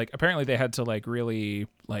apparently they had to really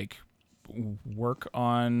work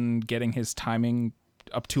on getting his timing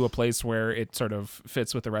up to a place where it sort of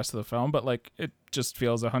fits with the rest of the film, but it just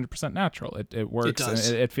feels 100% natural. It works. It does.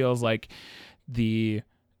 And it feels like I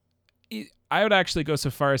would actually go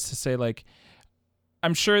so far as to say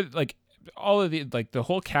I'm sure all of the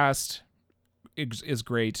whole cast is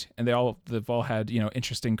great, and they've all had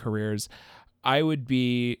interesting careers. I would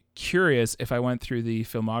be curious if I went through the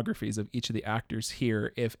filmographies of each of the actors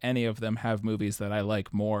here, if any of them have movies that I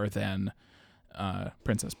like more than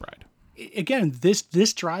Princess Bride. Again,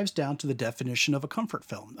 this drives down to the definition of a comfort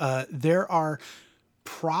film. There are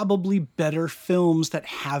probably better films that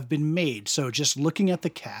have been made. So just looking at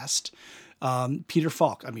the cast, Peter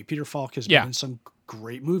Falk. I mean, Peter Falk has been in some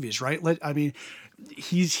great movies, right? I mean,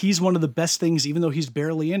 he's one of the best things, even though he's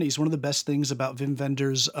barely in it. He's one of the best things about Wim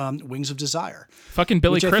Wenders' Wings of Desire. Fucking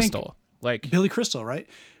Billy Crystal. Billy Crystal, right?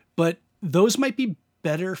 But those might be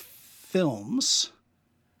better films,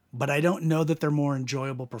 but I don't know that they're more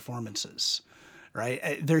enjoyable performances,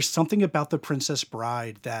 right? There's something about The Princess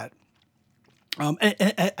Bride that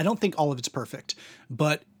I don't think all of it's perfect,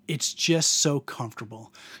 but it's just so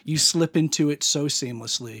comfortable. You slip into it so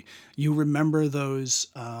seamlessly. You remember those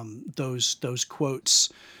quotes.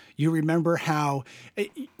 You remember how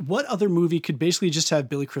what other movie could basically just have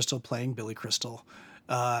Billy Crystal playing Billy Crystal,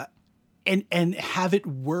 and have it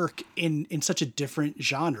work in such a different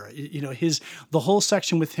genre. The whole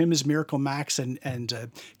section with him as Miracle Max and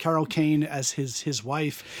Carol Kane as his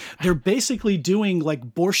wife. They're basically doing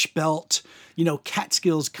Borscht Belt,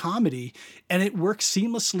 Catskills comedy, and it works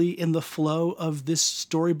seamlessly in the flow of this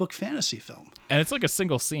storybook fantasy film. And it's a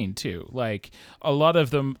single scene too. A lot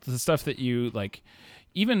of the stuff that you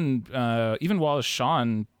even Wallace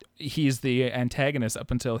Shawn, he's the antagonist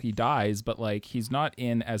up until he dies, but he's not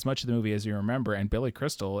in as much of the movie as you remember. And Billy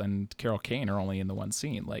Crystal and Carol Kane are only in the one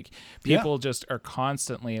scene. People just are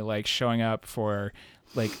constantly showing up for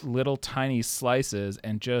little tiny slices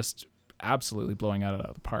and just absolutely blowing out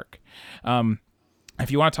of the park.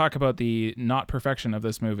 If you want to talk about the not perfection of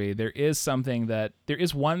this movie, there is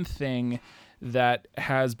one thing that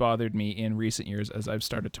has bothered me in recent years as I've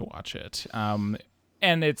started to watch it.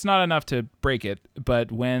 And it's not enough to break it,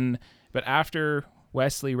 but after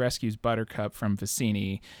Wesley rescues Buttercup from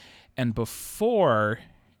Vizzini, and before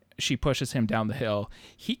she pushes him down the hill,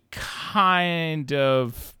 he kind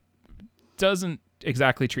of doesn't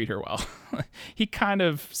exactly treat her well. He kind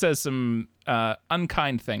of says some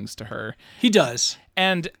unkind things to her. He does.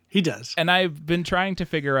 And I've been trying to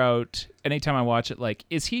figure out, anytime I watch it,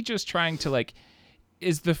 is he just trying to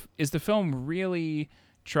is the film really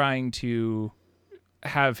trying to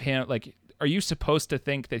have him are you supposed to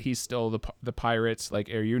think that he's still the pirates?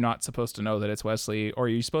 Are you not supposed to know that it's Wesley, or are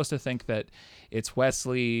you supposed to think that it's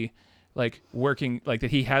Wesley working that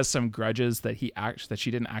he has some grudges that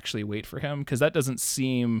she didn't actually wait for him? Because that doesn't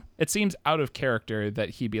seem, it seems out of character that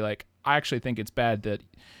he'd be I actually think it's bad that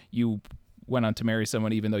you went on to marry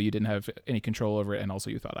someone even though you didn't have any control over it, and also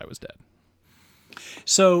you thought I was dead.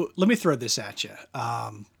 So let me throw this at you.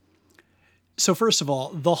 So first of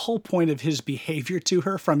all, the whole point of his behavior to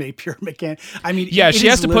her from a pure mechanic, I mean, she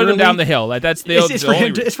has to put him down the hill. That's the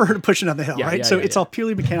it's for her to push him down the hill, right? It's all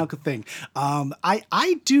purely mechanical thing.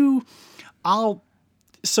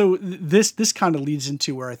 So this kind of leads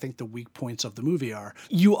into where I think the weak points of the movie are.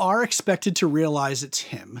 You are expected to realize it's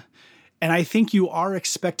him. And I think you are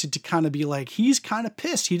expected to kind of be he's kind of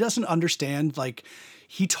pissed. He doesn't understand,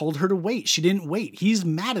 he told her to wait. She didn't wait. He's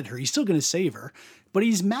mad at her. He's still going to save her, but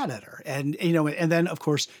he's mad at her. And, and then of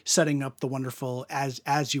course, setting up the wonderful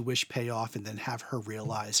as you wish payoff and then have her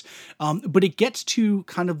realize. But it gets to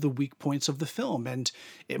kind of the weak points of the film. And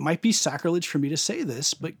it might be sacrilege for me to say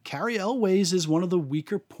this, but Cary Elwes is one of the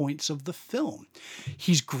weaker points of the film.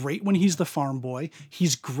 He's great when he's the farm boy.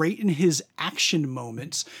 He's great in his action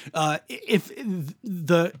moments.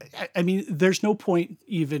 There's no point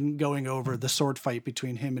even going over the sword fight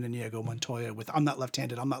between him and Inigo Montoya with I'm not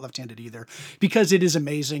left-handed either, because it is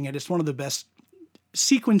amazing and it's one of the best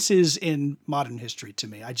sequences in modern history to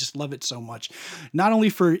me. I just love it so much, not only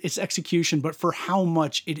for its execution, but for how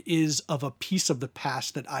much it is of a piece of the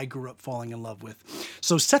past that I grew up falling in love with.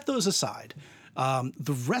 So set those aside.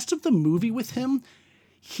 The rest of the movie with him,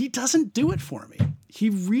 he doesn't do it for me. He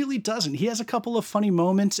really doesn't. He has a couple of funny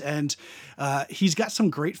moments and he's got some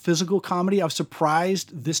great physical comedy. I was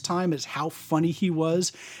surprised this time as how funny he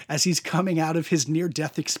was as he's coming out of his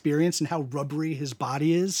near-death experience and how rubbery his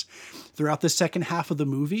body is throughout the second half of the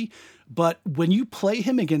movie. But when you play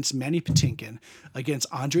him against Manny Patinkin, against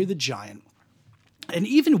Andre the Giant, and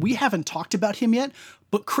even we haven't talked about him yet,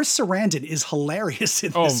 but Chris Sarandon is hilarious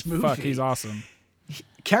in this movie. Oh, fuck, he's awesome.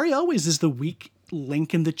 Cary Elwes is the weak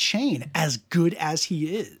link in the chain, as good as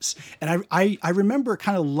he is. And I remember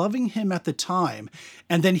kind of loving him at the time,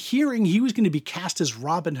 and then hearing he was going to be cast as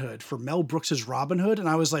Robin Hood for Mel Brooks's Robin Hood, and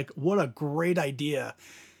I was like, what a great idea.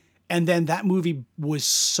 And then that movie was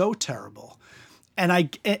so terrible. And I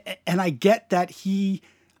get that he,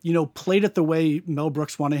 played it the way Mel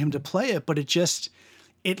Brooks wanted him to play it, but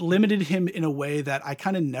it limited him in a way that I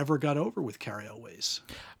kind of never got over with Cary Elwes.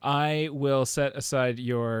 I will set aside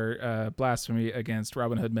your blasphemy against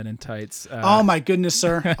Robin Hood Men in Tights. Oh my goodness,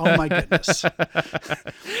 sir. Oh my goodness.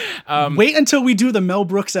 Wait until we do the Mel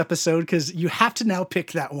Brooks episode, because you have to now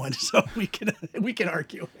pick that one so we can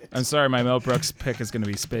argue it. I'm sorry, my Mel Brooks pick is going to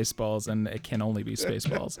be Spaceballs, and it can only be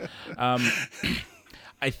Spaceballs.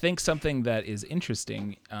 I think something that is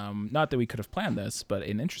interesting, not that we could have planned this, but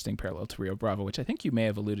an interesting parallel to Rio Bravo, which I think you may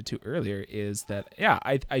have alluded to earlier, is that,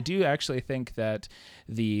 I do actually think that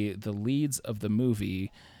the leads of the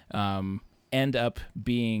movie end up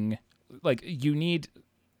being, like, you need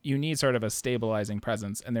sort of a stabilizing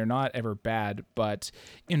presence, and they're not ever bad, but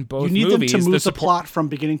in both movies... You need them to move the plot from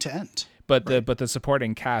beginning to end. But the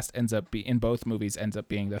supporting cast ends up in both movies ends up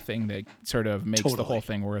being the thing that sort of makes the whole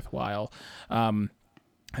thing worthwhile.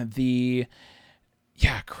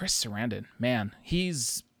 Chris Sarandon, man,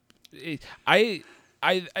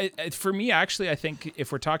 for me, actually, I think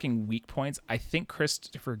if we're talking weak points, I think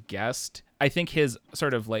Christopher Guest, I think his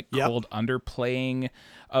sort of like cold underplaying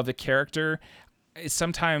of the character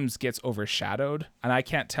sometimes gets overshadowed, and I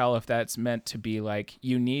can't tell if that's meant to be like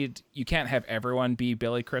you can't have everyone be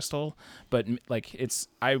Billy Crystal, but like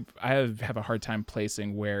I have a hard time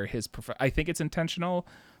placing where I think it's intentional,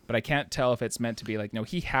 but I can't tell if it's meant to be like, no,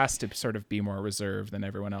 he has to sort of be more reserved than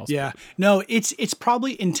everyone else. Yeah, no, it's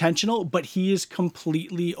probably intentional, but he is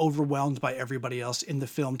completely overwhelmed by everybody else in the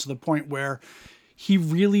film to the point where he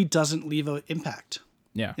really doesn't leave an impact.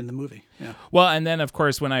 Yeah. In the movie. Yeah. Well, and then of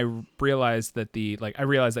course when I realized that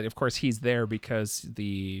of course he's there because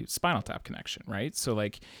the Spinal Tap connection, right? So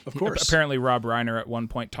like, of course, apparently Rob Reiner at one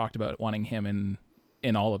point talked about wanting him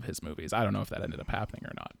in all of his movies. I don't know if that ended up happening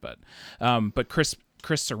or not, but Chris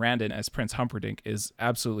Sarandon as Prince Humperdinck is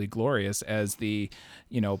absolutely glorious as the,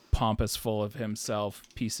 pompous, full of himself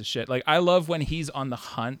piece of shit. Like, I love when he's on the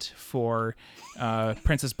hunt for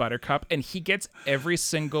Princess Buttercup and he gets every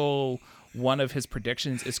single one of his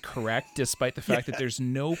predictions is correct, despite the fact that there's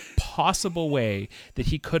no possible way that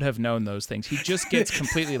he could have known those things. He just gets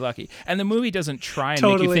completely lucky. And the movie doesn't try and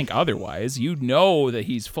make you think otherwise. You know that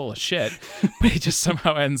he's full of shit, but he just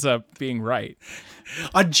somehow ends up being right.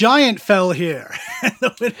 A giant fell here.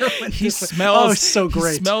 He smells. Oh, so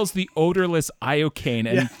great. He smells the odorless iocane,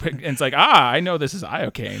 and it's like, I know this is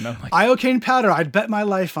iocane. I'm like, iocane powder. I'd bet my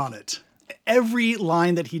life on it. Every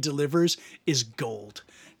line that he delivers is gold.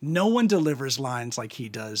 No one delivers lines like he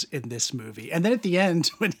does in this movie. And then at the end,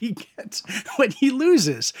 when he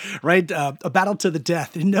loses, right? A battle to the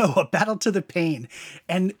death. No, a battle to the pain.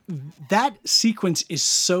 And that sequence is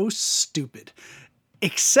so stupid.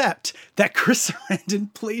 Except that Chris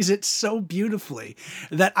Sarandon plays it so beautifully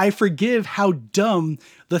that I forgive how dumb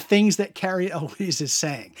the things that Cary Elwes is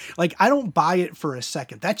saying. Like, I don't buy it for a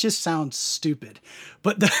second. That just sounds stupid.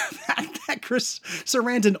 But the fact that Chris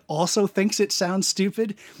Sarandon also thinks it sounds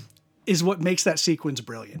stupid is what makes that sequence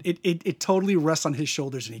brilliant. It totally rests on his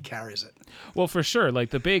shoulders and he carries it. Well, for sure. Like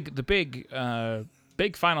the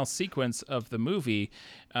big final sequence of the movie,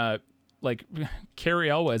 like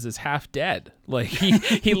Cary Elwes is half dead. Like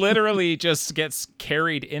he literally just gets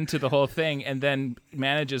carried into the whole thing and then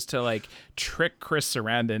manages to like trick Chris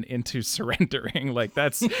Sarandon into surrendering. Like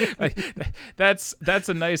that's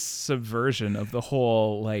a nice subversion of the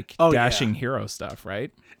whole like dashing hero stuff,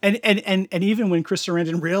 right? And even when Chris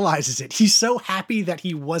Sarandon realizes it, he's so happy that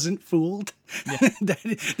he wasn't fooled. Yeah.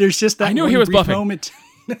 That there's just that I knew he was bluffing. Moment.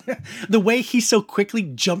 The way he so quickly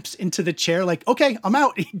jumps into the chair, like, okay, I'm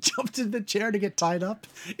out. He jumped into the chair to get tied up.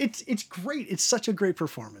 It's great. It's such a great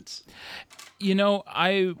performance. You know,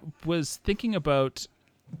 I was thinking about,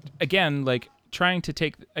 again, like trying to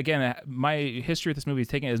take, again, my history with this movie is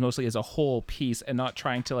taking it as mostly as a whole piece and not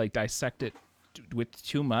trying to like dissect it with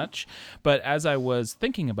too much. But as I was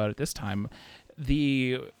thinking about it this time,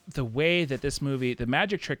 the way that this movie, the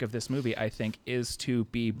magic trick of this movie, I think, is to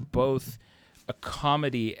be both a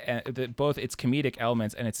comedy, both its comedic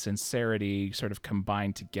elements and its sincerity sort of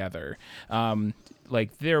combined together.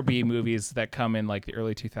 Like there'll be movies that come in like the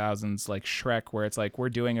early 2000s, like Shrek, where it's like, we're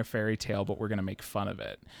doing a fairy tale, but we're going to make fun of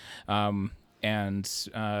it.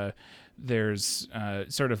 There's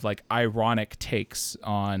sort of like ironic takes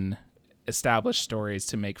on established stories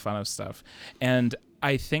to make fun of stuff. And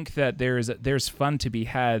I think that there's fun to be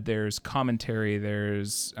had. There's commentary.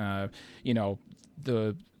 There's,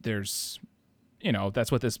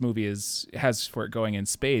 that's what this movie has for it going in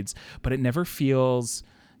spades, but it never feels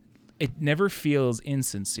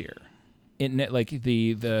insincere. Even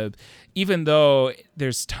though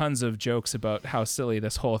there's tons of jokes about how silly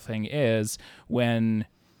this whole thing is, when,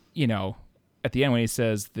 at the end when he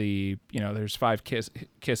says there's 5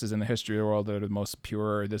 kisses in the history of the world that are the most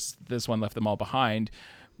pure, this one left them all behind.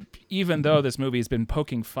 Even though this movie has been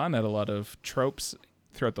poking fun at a lot of tropes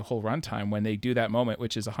throughout the whole runtime, when they do that moment,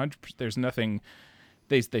 which is 100%, there's nothing,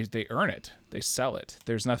 they earn it, they sell it.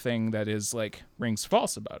 There's nothing that is like rings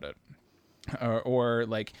false about it, or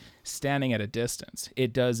like standing at a distance.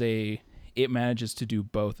 It manages to do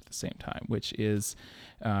both at the same time, which is,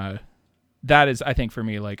 that is, I think for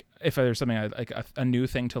me, like if there's something like a new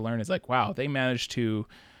thing to learn, is like, wow, they managed to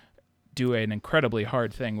do an incredibly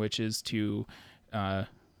hard thing, which is to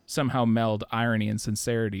somehow meld irony and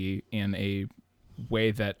sincerity in a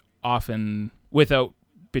way that often, without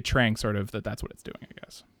betraying sort of that's what it's doing, I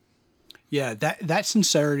guess. Yeah, that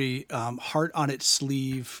sincerity, heart on its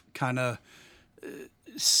sleeve kind of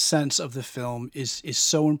sense of the film is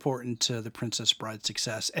so important to The Princess Bride's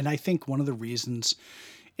success. And I think one of the reasons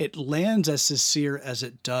it lands as sincere as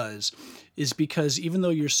it does is because even though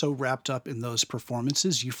you're so wrapped up in those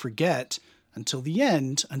performances, you forget until the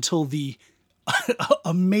end, until the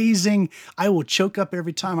amazing, I will choke up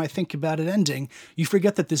every time I think about it ending, you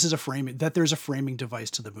forget that there's a framing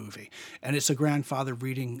device to the movie, and it's a grandfather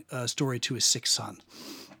reading a story to his sick son.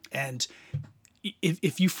 And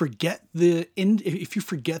if you forget the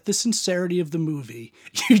sincerity of the movie,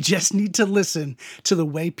 you just need to listen to the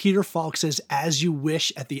way Peter Falk says "as you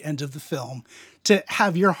wish" at the end of the film to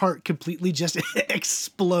have your heart completely just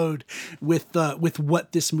explode with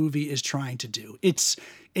what this movie is trying to do.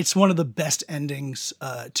 It's one of the best endings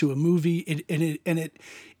to a movie. It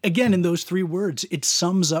again, in those 3 words, it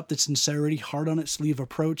sums up the sincerity, heart on its sleeve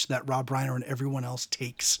approach that Rob Reiner and everyone else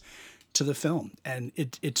takes to the film, and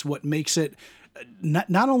it's what makes it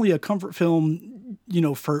not only a comfort film,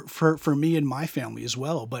 for me and my family as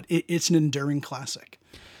well, but it's an enduring classic.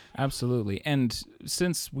 Absolutely. And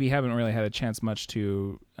since we haven't really had a chance much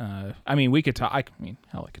to, we could talk, I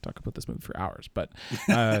could talk about this movie for hours, but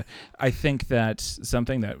I think that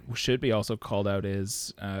something that should be also called out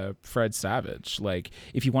is Fred Savage. Like,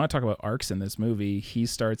 if you want to talk about arcs in this movie, he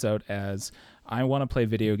starts out as, I want to play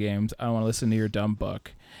video games, I want to listen to your dumb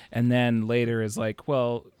book. And then later is like,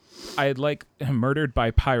 well, I'd like Murdered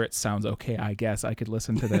by Pirates sounds okay, I guess I could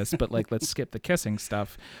listen to this, but like, let's skip the kissing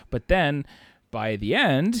stuff. But then by the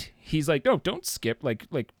end, he's like, no, don't skip.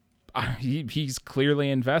 He's clearly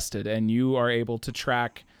invested, and you are able to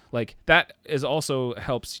track, like, that is also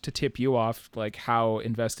helps to tip you off, like, how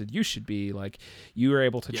invested you should be. Like, you are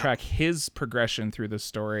able to track his progression through the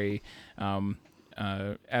story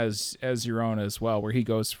as your own as well, where he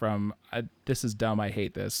goes from, this is dumb, I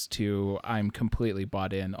hate this, to I'm completely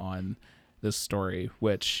bought in on this story,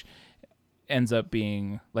 which ends up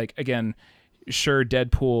being, like, again, sure,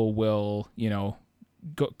 Deadpool will,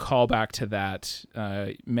 call back to that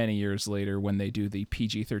many years later when they do the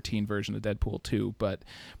PG-13 version of Deadpool 2. But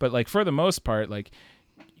like, for the most part, like,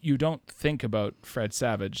 you don't think about Fred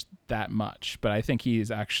Savage that much. But I think he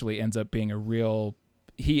ends up being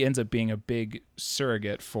a big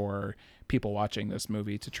surrogate for people watching this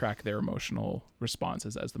movie to track their emotional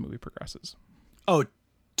responses as the movie progresses. Oh,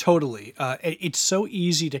 Totally. It's so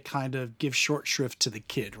easy to kind of give short shrift to the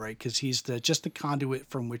kid, right? Because he's just the conduit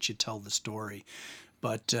from which you tell the story.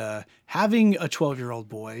 But having a 12-year-old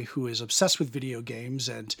boy who is obsessed with video games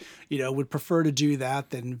and, would prefer to do that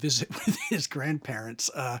than visit with his grandparents,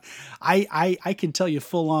 I can tell you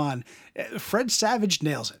full on, Fred Savage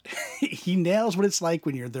nails it. He nails what it's like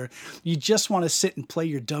when you're there. You just want to sit and play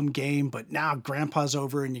your dumb game, but now grandpa's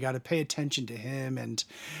over and you got to pay attention to him. And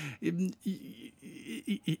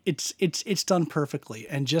it's done perfectly.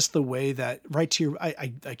 And just the way that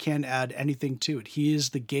I can't add anything to it. He is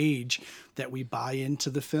the gauge that we buy into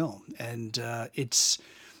the film. And it's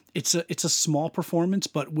a small performance,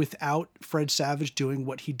 but without Fred Savage doing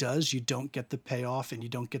what he does, you don't get the payoff and you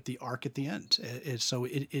don't get the arc at the end. So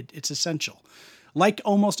it's essential. Like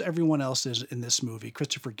almost everyone else is in this movie,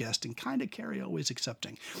 Christopher Guest and kind of Carrie always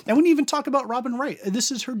accepting. And we didn't even talk about Robin Wright.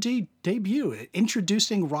 This is her debut,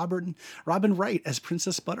 introducing Robin Wright as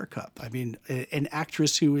Princess Buttercup. I mean, an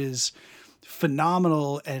actress who is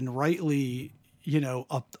phenomenal and rightly,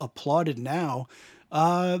 applauded now.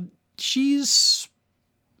 She's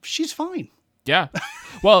fine. Yeah.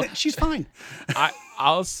 Well, she's fine.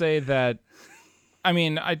 I'll say that. I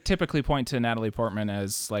mean, I typically point to Natalie Portman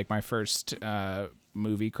as like my first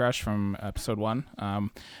movie crush from episode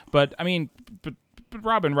 1. But I mean, but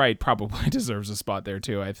Robin Wright probably deserves a spot there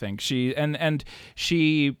too. I think she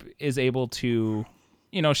is able to,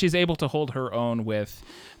 she's able to hold her own with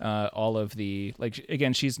all of the, like,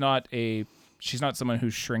 again, she's not someone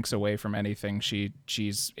who shrinks away from anything.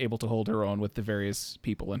 She's able to hold her own with the various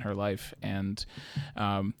people in her life. And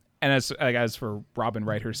as for Robin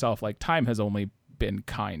Wright herself, like, time has only been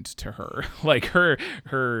kind to her. Like her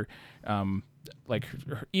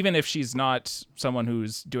even if she's not someone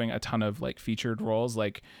who's doing a ton of like featured roles,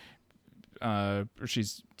 like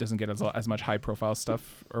doesn't get as much high profile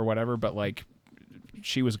stuff or whatever, but like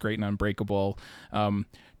she was great in Unbreakable.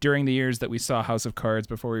 During the years that we saw House of Cards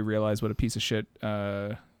before we realized what a piece of shit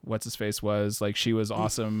what's his face was, like, she was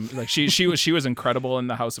awesome. Like she was incredible in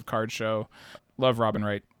the House of Cards show. Love Robin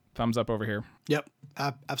Wright. Thumbs up over here. Yep,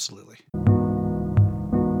 absolutely.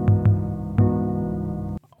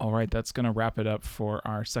 All right, that's going to wrap it up for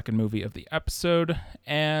our second movie of the episode,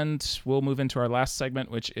 and we'll move into our last segment,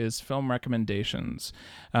 which is film recommendations.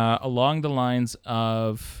 Along the lines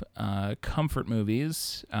of comfort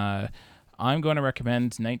movies, I'm going to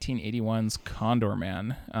recommend 1981's Condor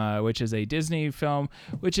Man, which is a Disney film,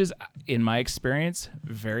 which is, in my experience,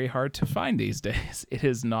 very hard to find these days. It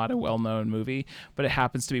is not a well-known movie, but it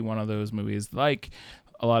happens to be one of those movies, like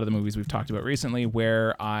a lot of the movies we've talked about recently,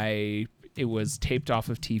 where it was taped off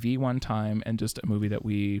of TV one time and just a movie that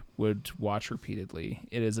we would watch repeatedly.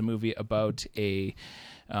 It is a movie about a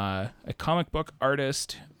comic book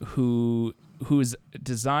artist whose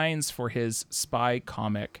designs for his spy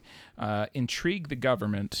comic intrigue the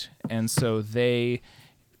government, and so they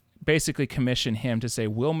basically commission him to say,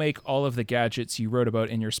 we'll make all of the gadgets you wrote about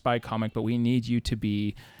in your spy comic, but we need you to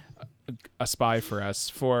be a spy for us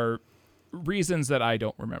for reasons that I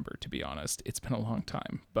don't remember, to be honest. It's been a long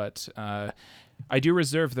time, but I do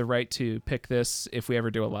reserve the right to pick this if we ever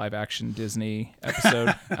do a live action Disney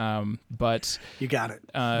episode. But you got it.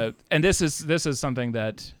 And this is something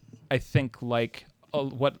that I think, like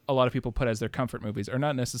what a lot of people put as their comfort movies, are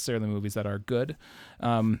not necessarily movies that are good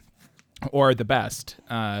or the best,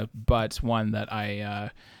 but one that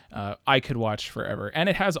I could watch forever. And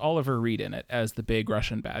it has Oliver Reed in it as the big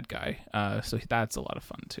Russian bad guy. So that's a lot of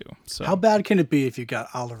fun too. So how bad can it be if you got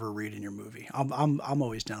Oliver Reed in your movie? I'm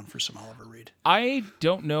always down for some Oliver Reed. I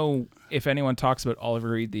don't know if anyone talks about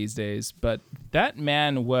Oliver Reed these days, but that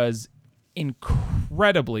man was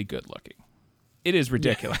incredibly good looking. It is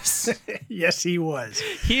ridiculous. Yes, he was.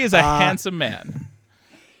 He is a handsome man.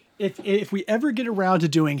 If we ever get around to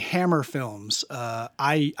doing Hammer films,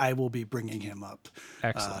 I will be bringing him up.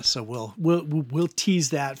 Excellent. So we'll tease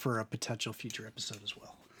that for a potential future episode as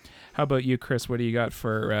well. How about you, Chris? What do you got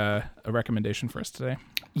for a recommendation for us today?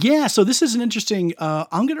 Yeah, so this is an interesting,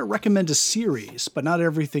 I'm going to recommend a series, but not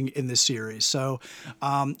everything in the series. So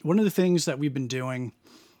one of the things that we've been doing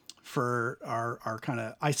for our kind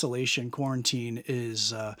of isolation quarantine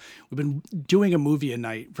is we've been doing a movie a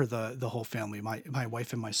night for the whole family, my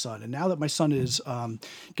wife and my son. And now that my son is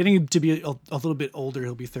getting to be a little bit older,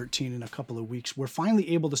 he'll be 13 in a couple of weeks, we're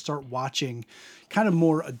finally able to start watching kind of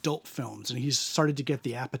more adult films. And he's started to get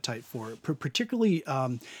the appetite for it, particularly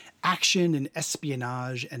action and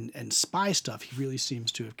espionage and spy stuff. He really seems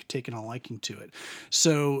to have taken a liking to it.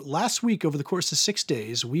 So last week, over the course of 6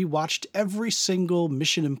 days, we watched every single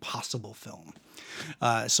Mission Impossible film.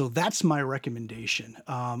 So that's my recommendation.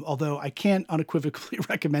 Although I can't unequivocally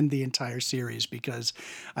recommend the entire series because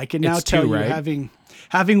I can now tell you,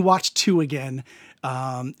 having watched 2 again,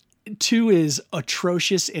 2 is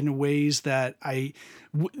atrocious in ways that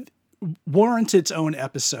warrants its own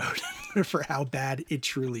episode for how bad it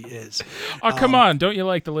truly is. Oh, come on. Don't you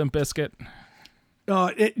like the Limp Bizkit?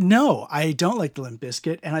 No, I don't like the Limp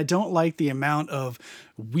Bizkit, and I don't like the amount of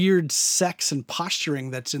weird sex and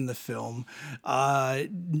posturing that's in the film.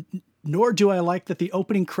 Nor do I like that the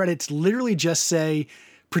opening credits literally just say,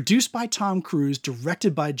 produced by Tom Cruise,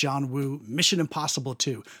 directed by John Woo, Mission Impossible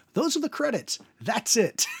 2. Those are the credits. That's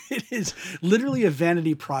it. It is literally a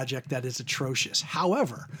vanity project that is atrocious.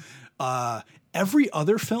 However, every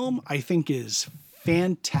other film I think is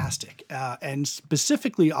fantastic. And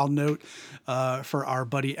specifically, I'll note for our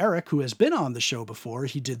buddy Eric, who has been on the show before,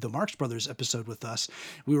 he did the Marx Brothers episode with us.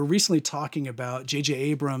 We were recently talking about J.J.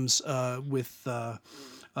 Abrams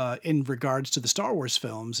in regards to the Star Wars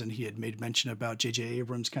films, and he had made mention about J.J.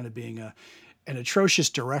 Abrams kind of being an atrocious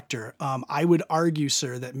director. I would argue,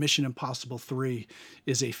 sir, that Mission Impossible 3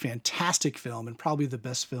 is a fantastic film and probably the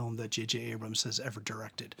best film that J.J. Abrams has ever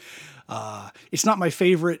directed. It's not my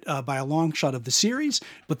favorite by a long shot of the series,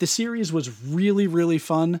 but the series was really, really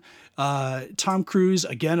fun. Tom Cruise,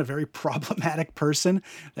 again, a very problematic person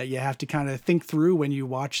that you have to kind of think through when you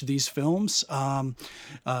watch these films.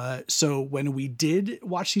 So when we did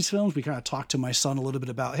watch these films, we kind of talked to my son a little bit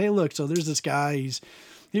about, hey, look, so there's this guy,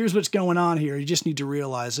 here's what's going on here. You just need to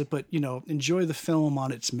realize it, but enjoy the film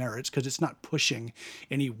on its merits because it's not pushing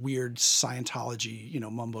any weird Scientology,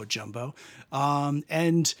 mumbo jumbo.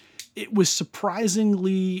 And it was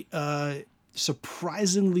surprisingly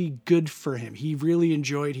good for him. He really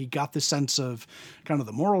enjoyed. He got the sense of kind of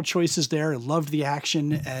the moral choices there. Loved the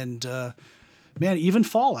action and. Man, even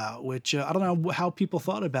Fallout, which I don't know how people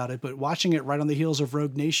thought about it, but watching it right on the heels of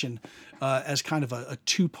Rogue Nation as kind of a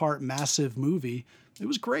 2-part massive movie, it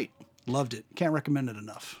was great. Loved it. Can't recommend it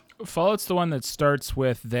enough. Fallout's the one that starts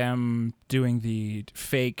with them doing the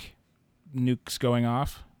fake nukes going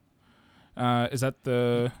off. Is that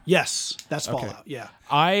the... Yes, that's Fallout, okay. Yeah.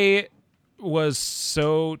 I was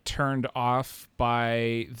so turned off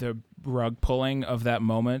by the rug pulling of that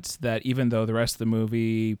moment that even though the rest of the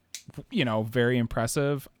movie... very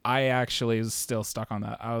impressive, I actually was still stuck on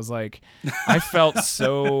that. I was like, I felt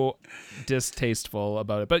so distasteful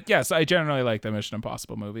about it. But yes, I generally like the Mission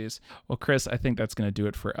Impossible movies. Well, Chris, I think that's going to do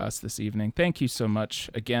it for us this evening. Thank you so much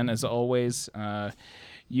again, as always.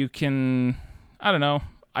 You can, I don't know,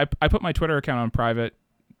 I put my Twitter account on private.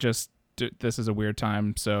 This is a weird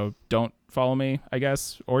time, so don't follow me, I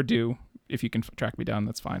guess, or do. If you can track me down,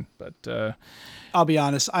 that's fine. But I'll be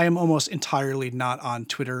honest, I am almost entirely not on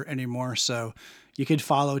Twitter anymore. So you could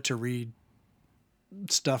follow to read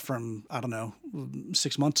stuff from, I don't know,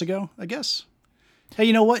 6 months ago, I guess. Hey,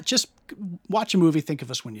 you know what? Just watch a movie. Think of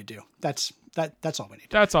us when you do. That's all we need.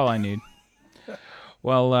 That's all I need.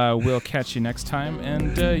 Well, we'll catch you next time.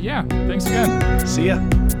 And yeah, thanks again. See ya.